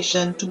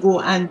delegation to go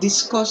and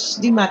discuss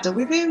the matter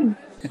with him?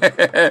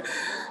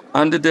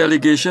 And the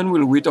delegation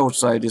will wait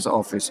outside his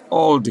office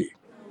all day,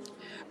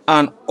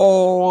 and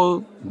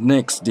all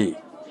next day,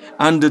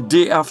 and the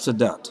day after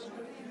that.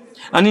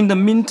 And in the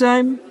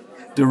meantime,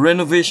 the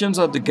renovations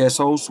at the guest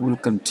house will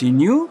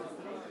continue.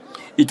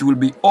 It will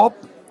be up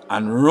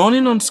and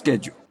running on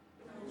schedule.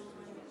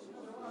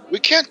 We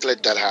can't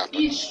let that happen.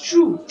 It's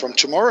true. From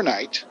tomorrow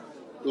night,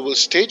 we will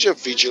stage a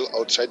vigil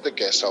outside the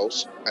guest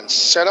house and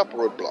set up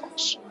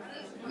roadblocks.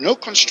 No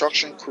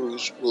construction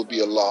crews will be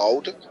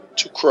allowed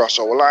to cross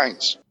our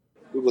lines.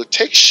 We will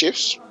take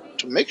shifts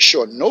to make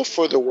sure no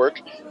further work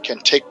can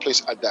take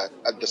place at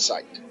the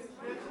site.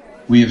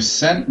 We have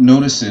sent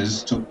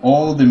notices to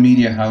all the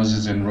media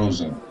houses in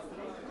Roseau,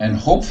 and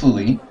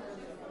hopefully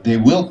they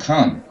will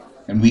come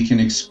and we can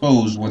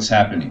expose what's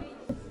happening.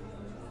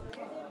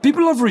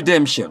 People of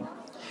Redemption,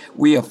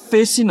 we are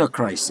facing a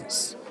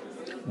crisis.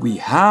 We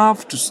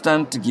have to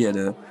stand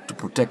together to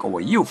protect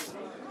our youth.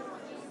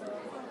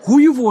 Who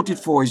you voted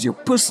for is your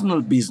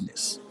personal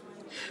business.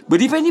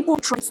 But if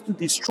anybody tries to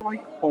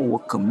destroy our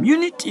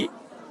community,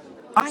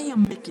 I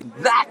am making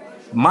that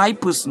my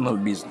personal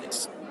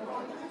business.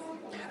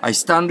 I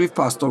stand with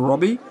Pastor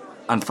Robbie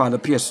and Father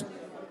Pearson.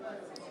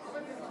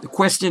 The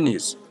question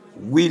is,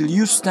 will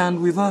you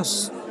stand with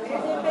us?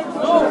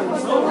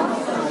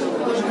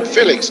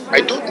 Felix,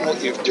 I don't know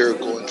if they're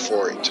going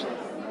for it.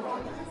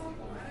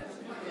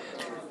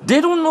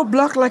 They don't know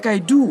black like I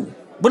do.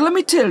 But let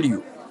me tell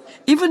you,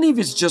 even if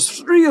it's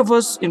just 3 of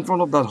us in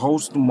front of that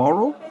house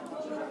tomorrow,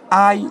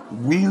 I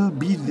will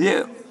be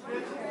there.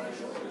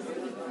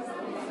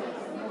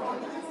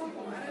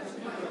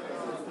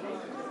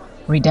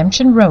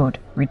 Redemption Road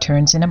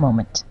returns in a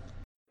moment.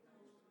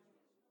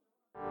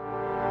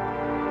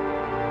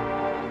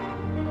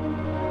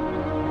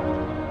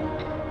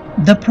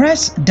 The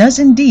press does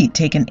indeed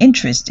take an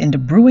interest in the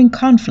brewing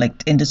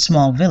conflict in the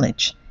small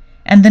village,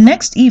 and the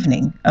next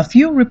evening a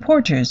few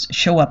reporters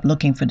show up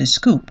looking for the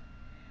scoop.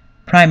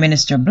 Prime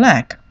Minister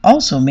Black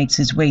also makes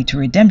his way to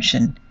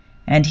Redemption,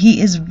 and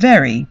he is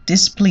very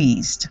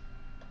displeased.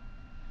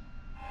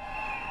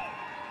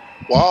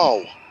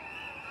 Wow,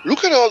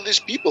 look at all these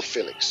people,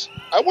 Felix.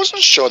 I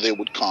wasn't sure they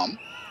would come.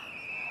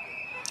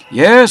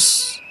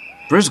 Yes,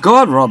 praise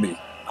God, Robbie.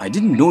 I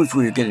didn't know if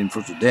we were getting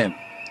through to them.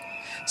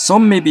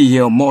 Some may be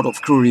here more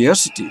of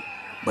curiosity,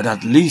 but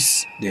at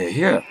least they're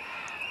here.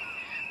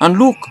 And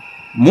look,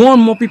 more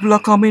and more people are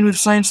coming with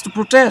signs to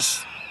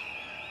protest.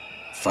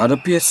 Father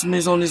Pearson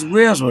is on his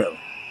way as well.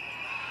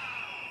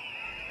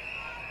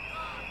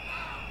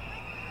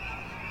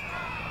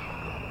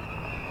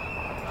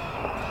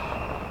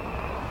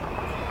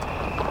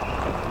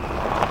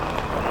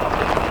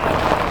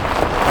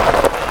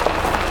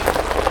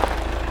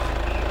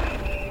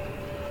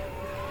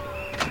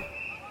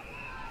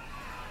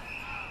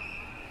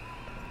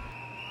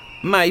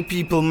 My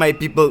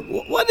people,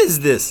 what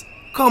is this?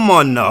 Come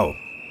on now.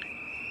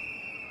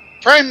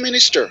 Prime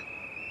Minister,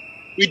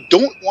 we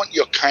don't want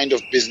your kind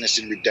of business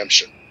in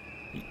Redemption.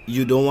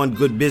 You don't want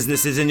good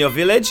businesses in your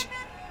village?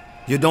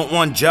 You don't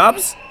want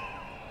jobs?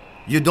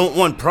 You don't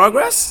want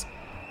progress?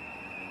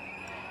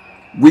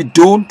 We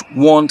don't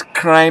want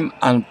crime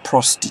and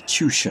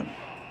prostitution.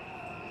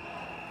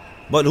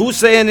 But who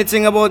say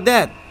anything about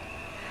that?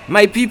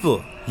 My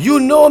people, you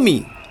know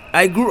me.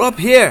 I grew up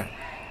here.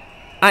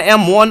 I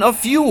am one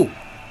of you.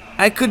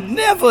 I could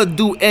never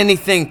do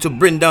anything to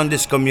bring down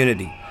this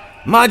community.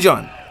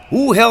 Majon,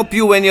 who helped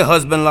you when your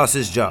husband lost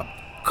his job?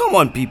 Come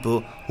on,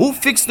 people. Who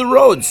fixed the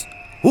roads?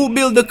 Who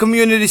built the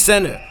community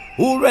center?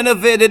 Who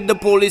renovated the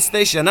police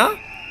station, huh?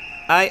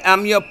 I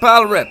am your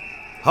pal rep.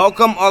 How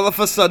come all of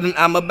a sudden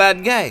I'm a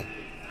bad guy?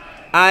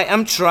 I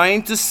am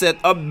trying to set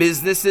up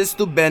businesses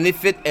to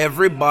benefit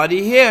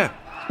everybody here.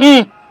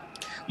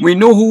 We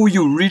know who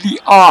you really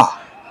are.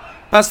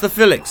 Pastor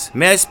Felix,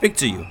 may I speak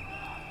to you?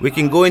 We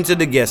can go into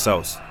the guest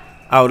house.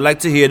 I would like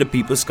to hear the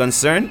people's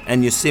concern,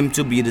 and you seem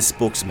to be the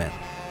spokesman.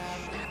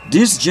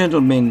 These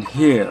gentlemen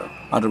here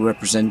are the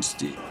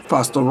representatives,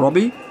 Pastor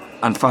Robbie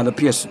and Father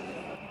Pearson.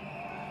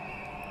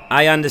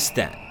 I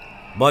understand,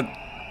 but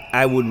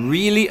I would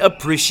really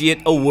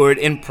appreciate a word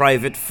in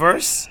private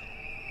first.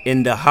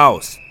 In the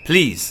house,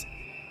 please.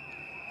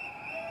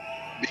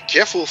 Be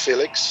careful,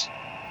 Felix.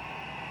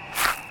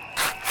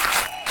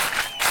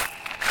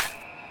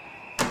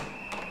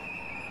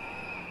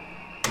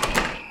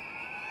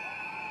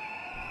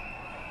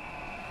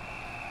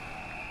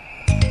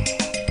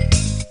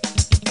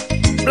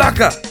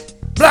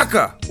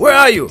 Blacker, where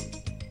are you?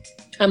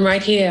 I'm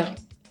right here.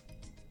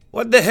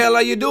 What the hell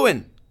are you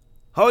doing?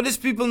 How these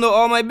people know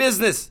all my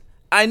business?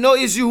 I know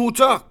it's you who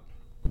talk.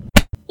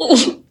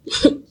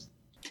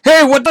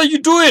 Hey, what are you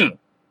doing?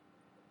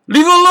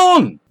 Leave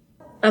alone.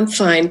 I'm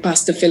fine,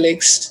 Pastor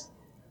Felix.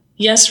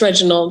 Yes,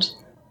 Reginald.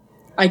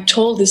 I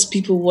told these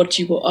people what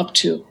you were up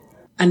to,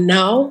 and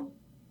now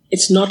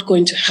it's not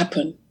going to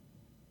happen.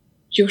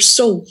 You're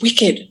so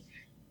wicked.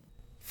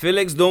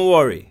 Felix, don't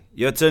worry.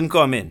 Your turn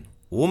coming.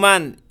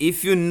 Woman,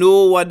 if you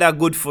know what are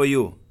good for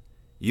you,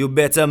 You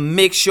better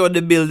make sure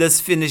the builders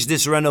finish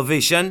this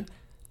renovation.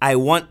 I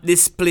want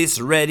this place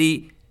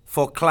ready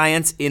for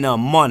clients in a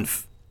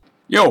month.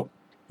 Yo,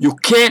 you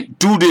can't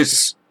do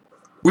this.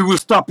 We will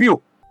stop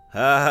you.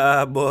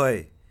 Ah,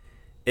 boy.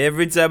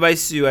 Every time I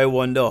see you, I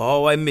wonder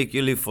how I make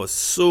you live for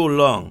so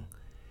long.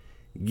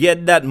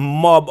 Get that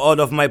mob out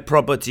of my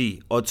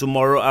property, or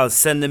tomorrow I'll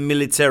send the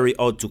military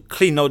out to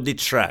clean out the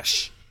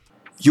trash.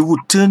 You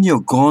would turn your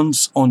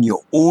guns on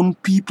your own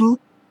people?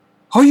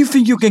 How you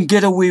think you can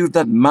get away with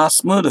that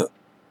mass murder?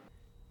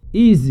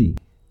 Easy.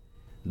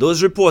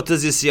 Those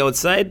reporters you see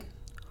outside,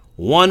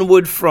 one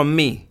word from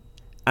me,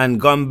 and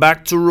gone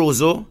back to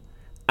Roseau,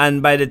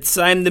 and by the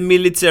time the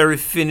military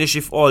finish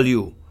with all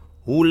you,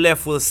 who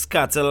left will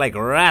scatter like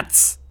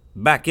rats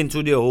back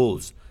into their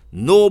holes.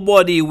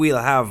 Nobody will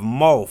have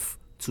mouth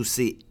to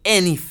say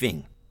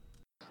anything.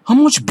 How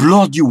much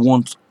blood you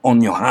want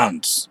on your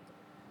hands?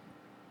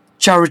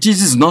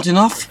 Charities is not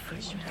enough?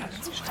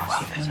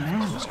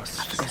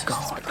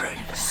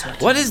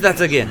 What is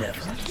that again?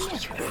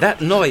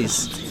 That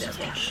noise.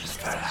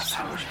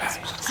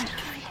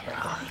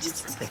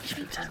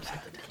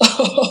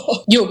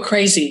 You're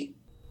crazy.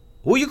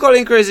 Who you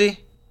calling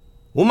crazy?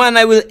 Woman,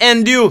 I will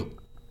end you.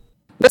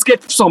 Let's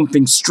get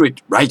something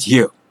straight right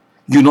here.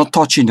 You're not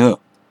touching her.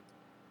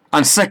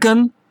 And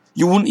second,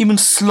 you won't even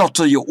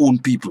slaughter your own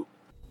people.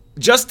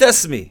 Just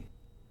test me.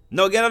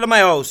 Now get out of my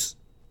house.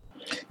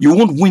 You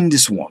won't win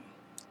this one.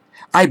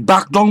 I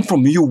backed down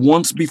from you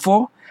once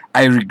before.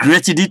 I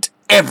regretted it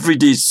every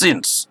day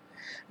since.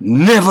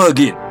 Never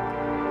again.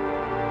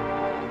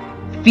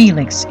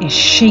 Felix is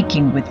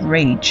shaking with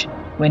rage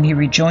when he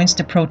rejoins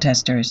the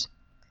protesters.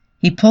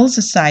 He pulls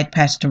aside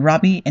Pastor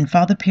Robbie and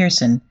Father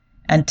Pearson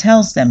and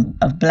tells them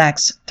of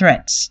Black's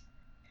threats.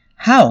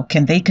 How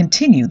can they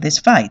continue this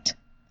fight?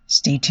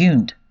 Stay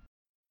tuned.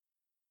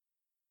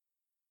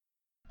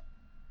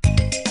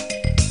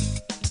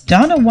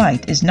 Donna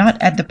White is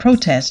not at the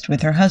protest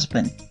with her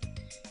husband.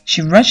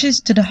 She rushes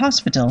to the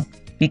hospital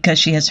because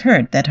she has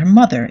heard that her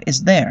mother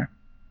is there.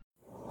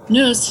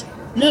 Nurse,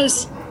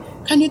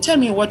 can you tell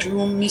me what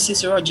room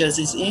Mrs. Rogers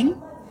is in?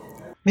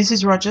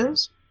 Mrs.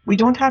 Rogers? We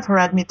don't have her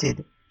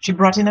admitted. She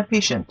brought in a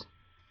patient.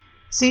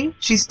 See,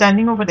 she's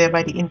standing over there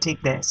by the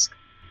intake desk.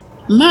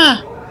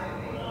 Ma,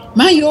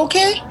 you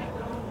okay?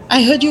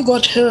 I heard you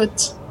got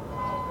hurt.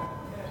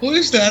 Who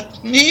is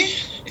that? Me?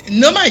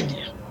 No, my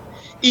dear.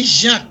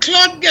 It's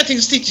Jean-Claude getting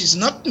stitches,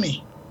 not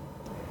me.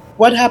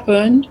 What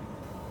happened?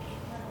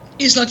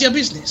 It's not your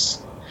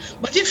business.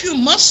 But if you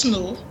must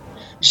know,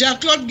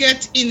 Jean-Claude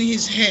get in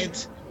his head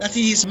that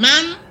he is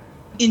man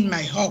in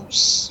my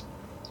house.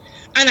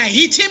 And I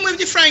hit him with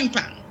the frying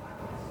pan.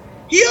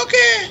 He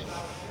okay?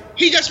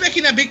 He just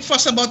making a big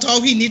fuss about how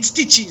he needs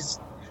stitches.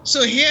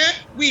 So here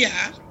we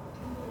are,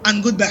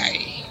 and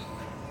goodbye.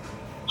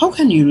 How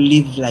can you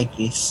live like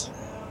this?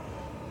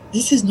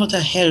 This is not a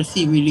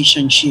healthy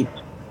relationship.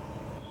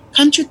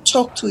 Can't you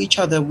talk to each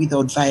other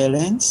without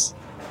violence?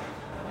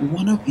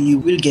 One of you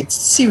will get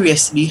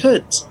seriously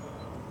hurt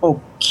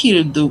or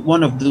killed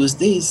one of those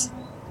days,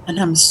 and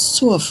I'm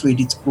so afraid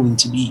it's going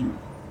to be you.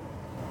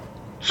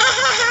 Ha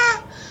ha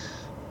ha!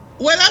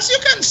 Well, as you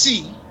can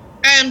see,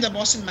 I am the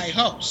boss in my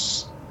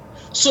house.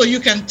 So you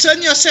can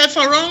turn yourself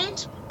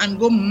around and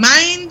go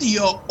mind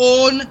your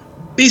own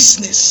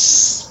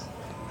business.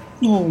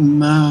 No,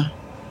 Ma.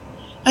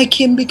 I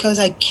came because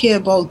I care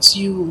about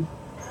you.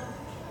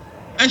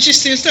 And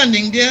she's still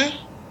standing there?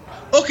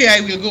 Okay,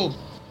 I will go.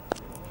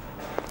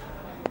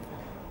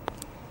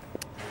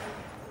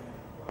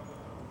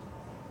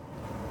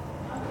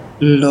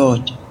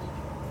 Lord,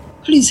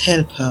 please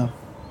help her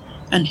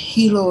and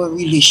heal our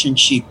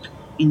relationship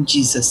in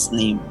Jesus'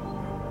 name.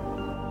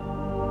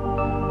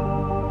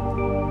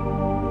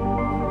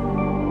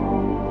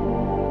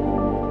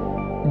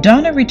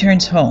 Donna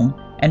returns home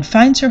and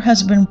finds her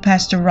husband,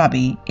 Pastor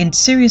Robbie, in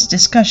serious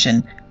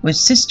discussion with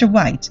Sister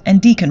White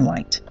and Deacon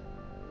White.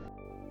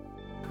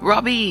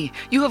 Robbie,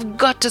 you have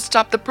got to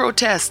stop the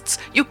protests.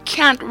 You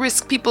can't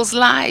risk people's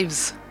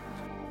lives.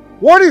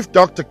 What if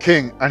Dr.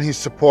 King and his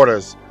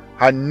supporters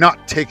had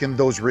not taken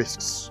those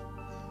risks?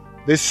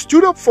 They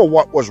stood up for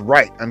what was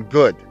right and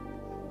good.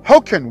 How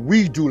can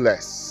we do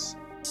less?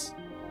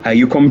 Are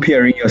you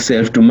comparing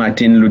yourself to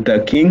Martin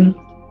Luther King?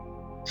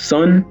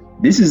 Son,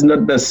 this is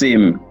not the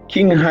same.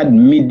 King had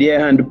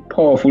media and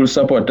powerful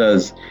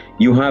supporters.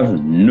 You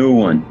have no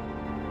one.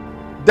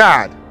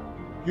 Dad,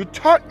 you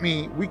taught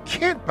me we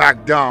can't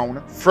back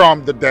down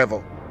from the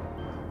devil.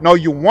 Now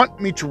you want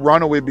me to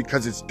run away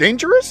because it's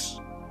dangerous?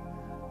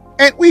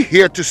 Ain't we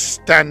here to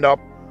stand up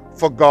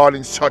for God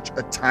in such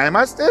a time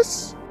as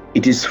this?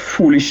 It is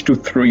foolish to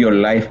throw your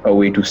life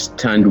away to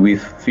stand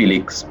with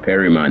Felix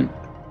Perryman.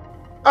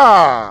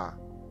 Ah,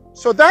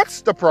 so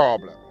that's the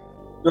problem.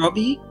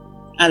 Robbie,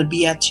 I'll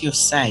be at your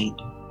side.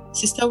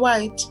 Sister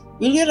White,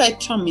 will you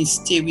let Tommy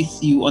stay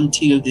with you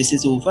until this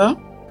is over?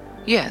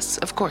 Yes,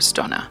 of course,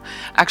 Donna.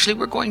 Actually,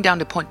 we're going down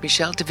to Point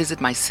Michel to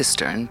visit my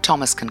sister, and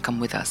Thomas can come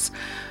with us.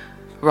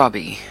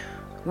 Robbie,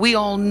 we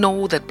all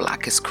know that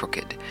Black is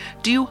crooked.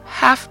 Do you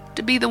have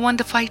to be the one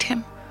to fight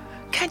him?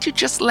 Can't you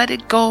just let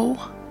it go?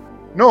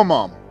 No,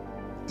 Mom.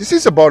 This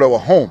is about our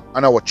home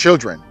and our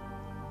children.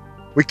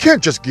 We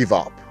can't just give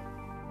up.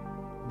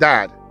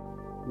 Dad,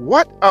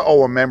 what are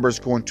our members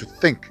going to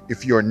think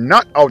if you're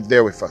not out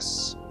there with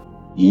us?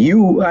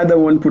 You are the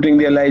one putting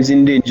their lives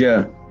in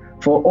danger.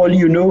 For all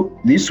you know,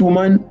 this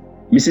woman,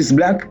 Mrs.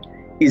 Black,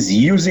 is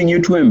using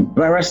you to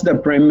embarrass the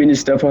Prime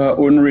Minister for her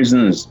own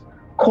reasons.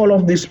 Call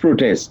off this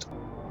protest.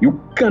 You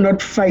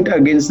cannot fight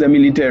against the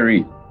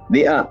military.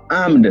 They are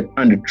armed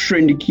and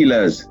trained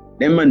killers.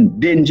 Them are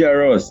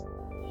dangerous.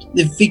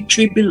 The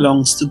victory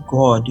belongs to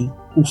God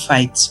who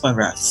fights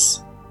for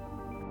us.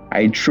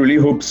 I truly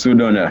hope so,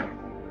 Donna.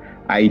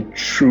 I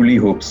truly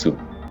hope so.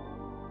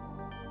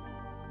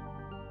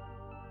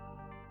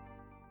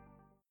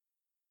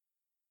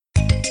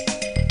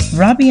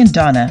 Robbie and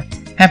Donna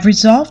have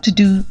resolved to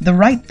do the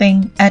right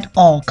thing at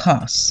all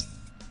costs.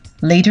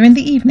 Later in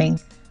the evening,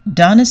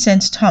 Donna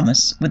sends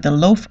Thomas with a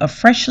loaf of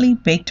freshly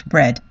baked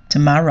bread to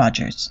Ma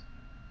Rogers.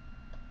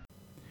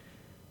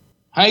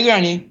 Hi,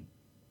 Granny.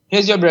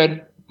 Here's your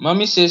bread.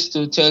 Mommy says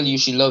to tell you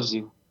she loves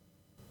you.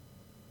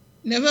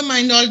 Never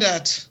mind all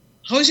that.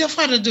 How's your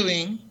father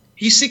doing?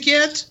 He's sick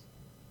yet?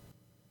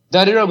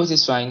 Daddy Robert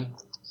is fine.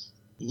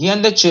 He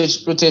and the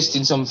church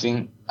protesting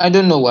something. I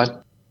don't know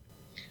what.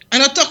 I'm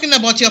not talking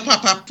about your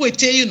papa,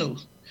 Puete, you know.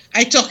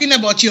 I'm talking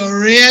about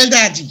your real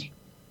daddy.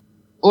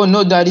 Oh,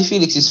 no, Daddy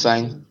Felix is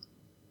fine.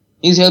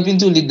 He's helping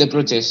to lead the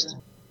protest.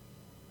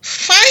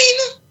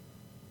 Fine?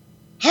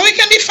 How he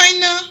can be fine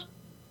now?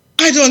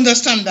 I don't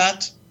understand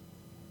that.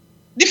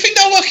 The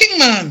finger working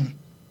man.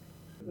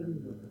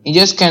 He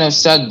just kind of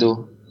sad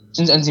though,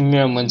 since Auntie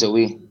Miriam went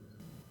away.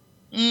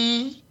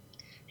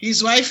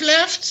 His wife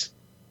left?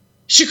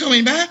 She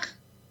coming back?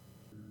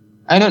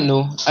 I don't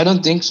know. I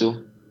don't think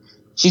so.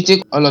 She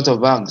take a lot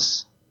of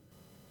bags.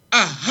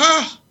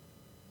 Aha!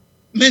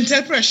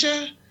 Mental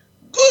pressure?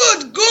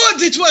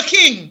 Good, it's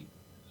working.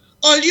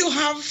 All you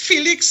have,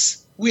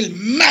 Felix, will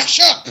mash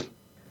up.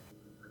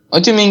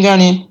 What do you mean,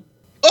 Granny?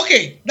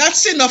 Okay,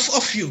 that's enough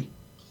of you.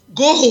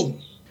 Go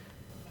home.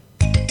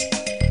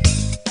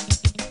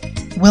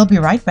 We'll be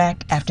right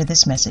back after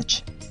this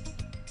message.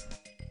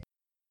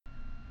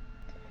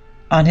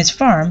 On his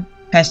farm,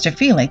 Pastor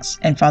Felix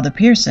and Father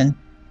Pearson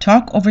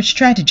talk over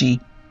strategy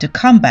to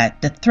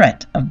combat the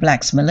threat of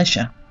Black's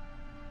militia.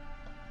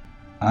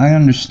 I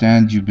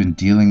understand you've been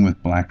dealing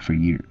with Black for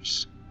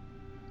years.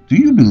 Do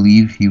you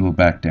believe he will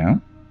back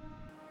down?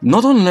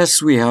 Not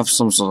unless we have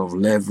some sort of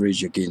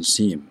leverage against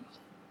him.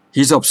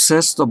 He's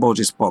obsessed about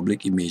his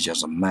public image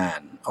as a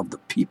man of the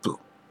people.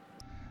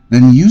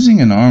 Then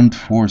using an armed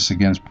force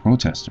against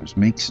protesters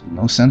makes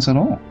no sense at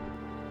all.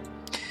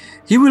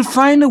 He will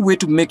find a way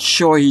to make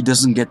sure he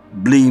doesn't get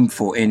blamed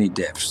for any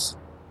deaths.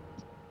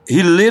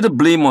 He'll lay the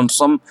blame on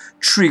some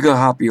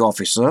trigger-happy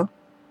officer,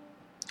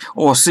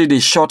 or say they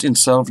shot in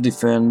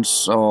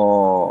self-defense,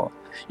 or,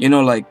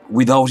 like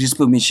without his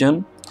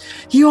permission.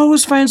 He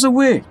always finds a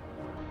way.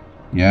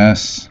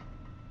 Yes.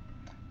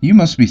 You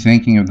must be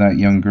thinking of that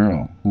young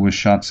girl who was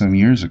shot some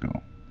years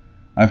ago.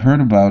 I've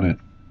heard about it,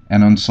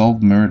 an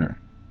unsolved murder.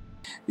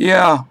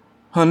 Yeah,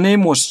 her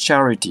name was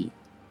Charity.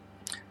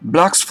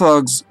 Black's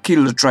thugs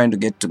killed her trying to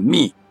get to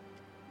me.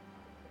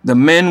 The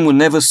men were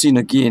never seen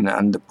again,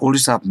 and the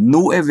police have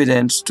no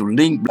evidence to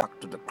link Black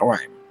to the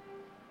crime.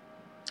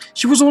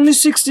 She was only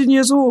 16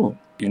 years old,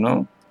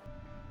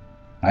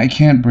 I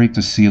can't break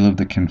the seal of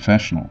the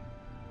confessional,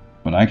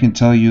 but I can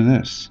tell you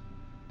this.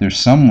 There's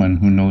someone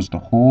who knows the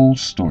whole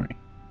story.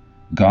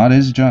 God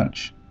is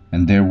judge,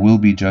 and there will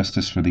be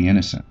justice for the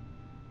innocent.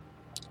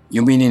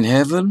 You mean in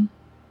heaven?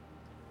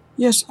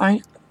 Yes,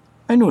 I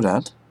know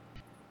that.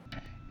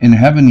 In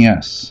heaven,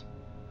 yes,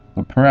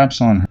 but perhaps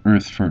on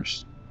earth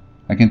first.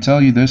 I can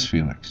tell you this,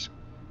 Felix.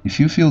 If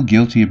you feel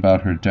guilty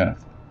about her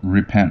death,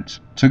 repent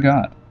to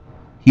God.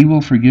 He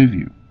will forgive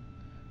you.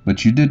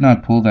 But you did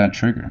not pull that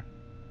trigger.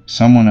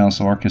 Someone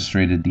else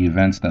orchestrated the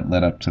events that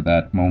led up to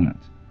that moment.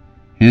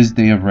 His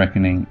day of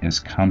reckoning is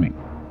coming.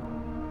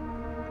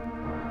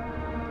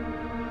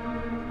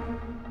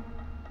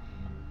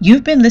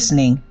 You've been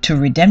listening to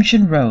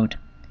Redemption Road.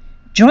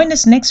 Join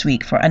us next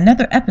week for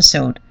another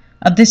episode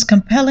of this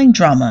compelling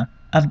drama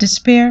of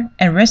despair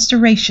and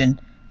restoration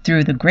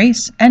through the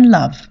grace and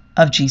love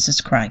of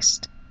Jesus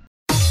Christ.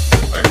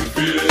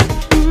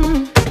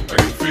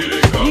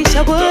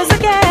 Nisha was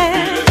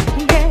again,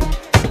 yeah.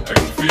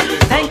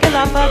 Thank you,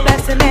 Lord, for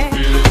blessing me.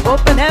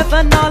 Open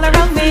heaven all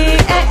around me,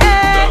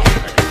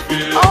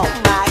 Oh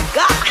my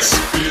gosh.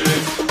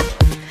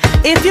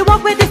 If you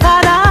walk with the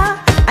Father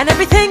and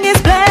everything is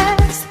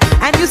blessed,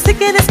 and you seek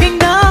in His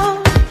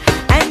kingdom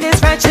and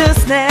His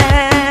righteousness,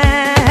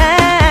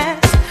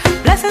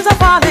 blessings are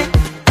falling.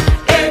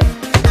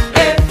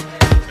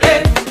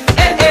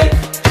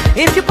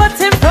 If you put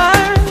Him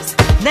first,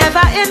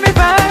 never in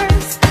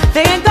reverse,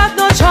 they ain't got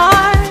no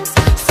choice.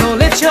 So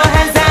lift your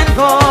hands and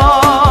voice.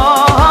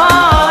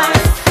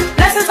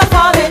 Blessings are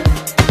falling.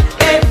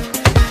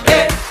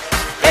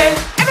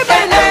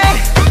 Everybody,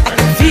 I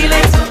can feel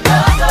it.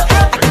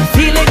 I can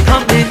feel it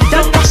coming.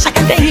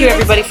 Thank you,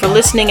 everybody for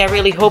listening. I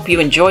really hope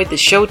you enjoyed the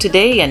show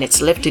today and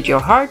it's lifted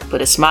your heart,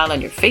 put a smile on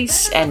your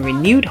face, and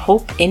renewed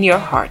hope in your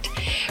heart.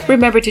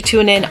 Remember to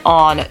tune in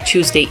on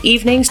Tuesday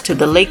evenings to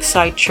the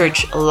Lakeside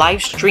Church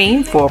live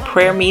stream for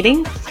prayer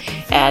meeting,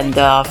 and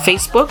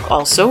Facebook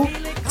also.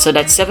 So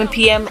that's 7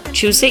 p.m.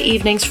 Tuesday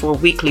evenings for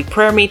weekly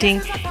prayer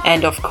meeting,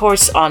 and of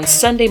course on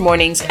Sunday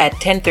mornings at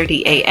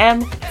 10:30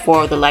 a.m.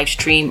 for the live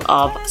stream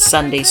of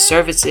Sunday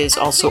services,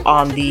 also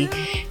on the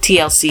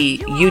TLC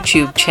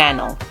YouTube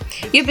channel.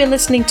 You've been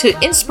listening to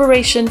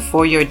Inspiration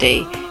for Your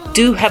Day.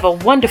 Do have a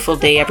wonderful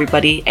day,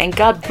 everybody, and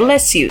God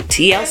bless you,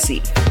 TLC.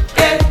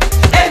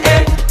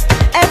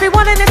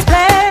 Everyone in this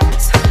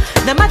place,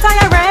 no matter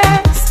your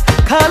race,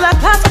 color,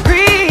 class, or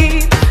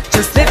creed,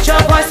 just lift your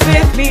voice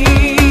with me.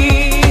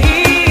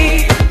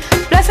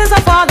 Blessings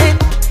are falling.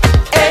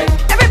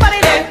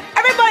 Everybody know,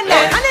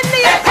 and in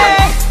the air.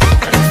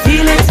 I can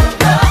feel it.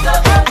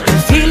 I can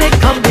feel it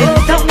coming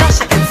down. I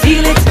can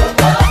feel it.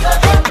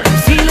 I can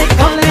feel it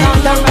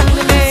coming down.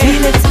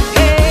 Feel it.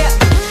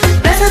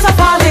 Blessings are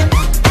falling.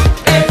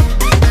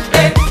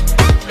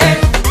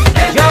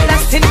 You're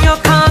blessed in your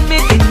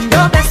coming in.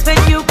 You're blessed when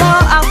you go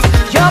out.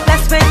 You're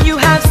blessed when you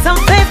have some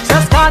faith.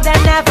 Trust God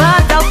and never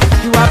doubt.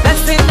 You are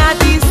blessed in a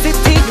deep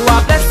city. You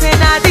are blessed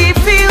in a deep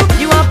field.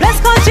 You are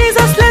blessed because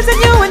Jesus lives in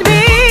you and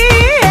me.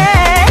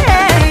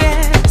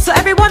 So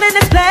everyone in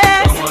this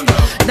place,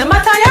 no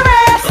matter your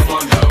race,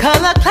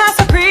 color, class,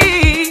 or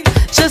creed,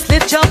 just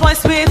lift your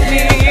voice with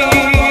me.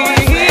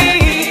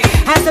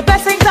 As the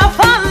blessings are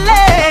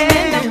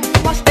falling,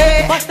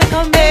 watch the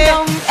coming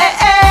down.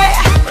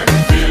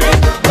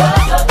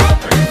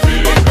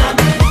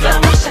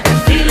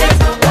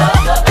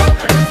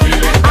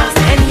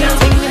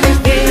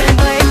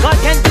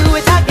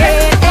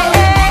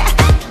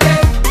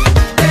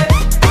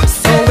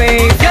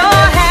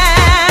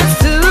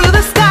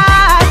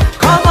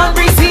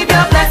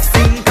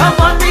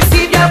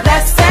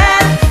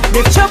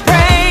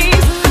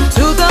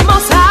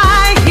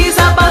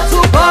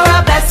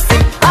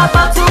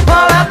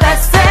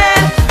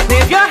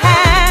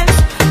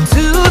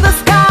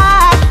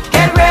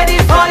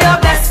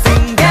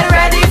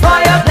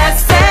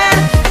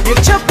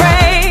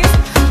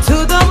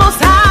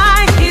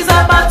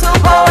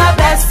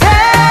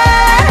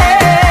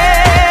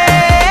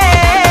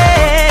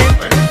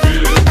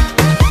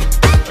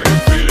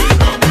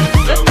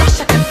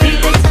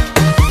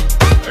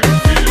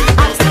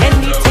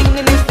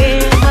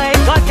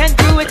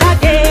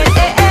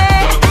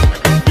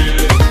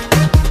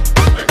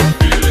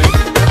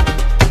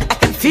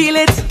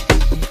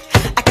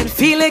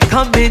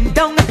 Coming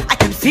down, I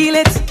can feel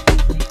it.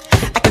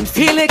 I can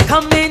feel it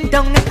coming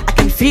down, I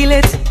can feel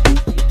it.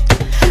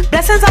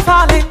 Blessings are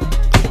falling.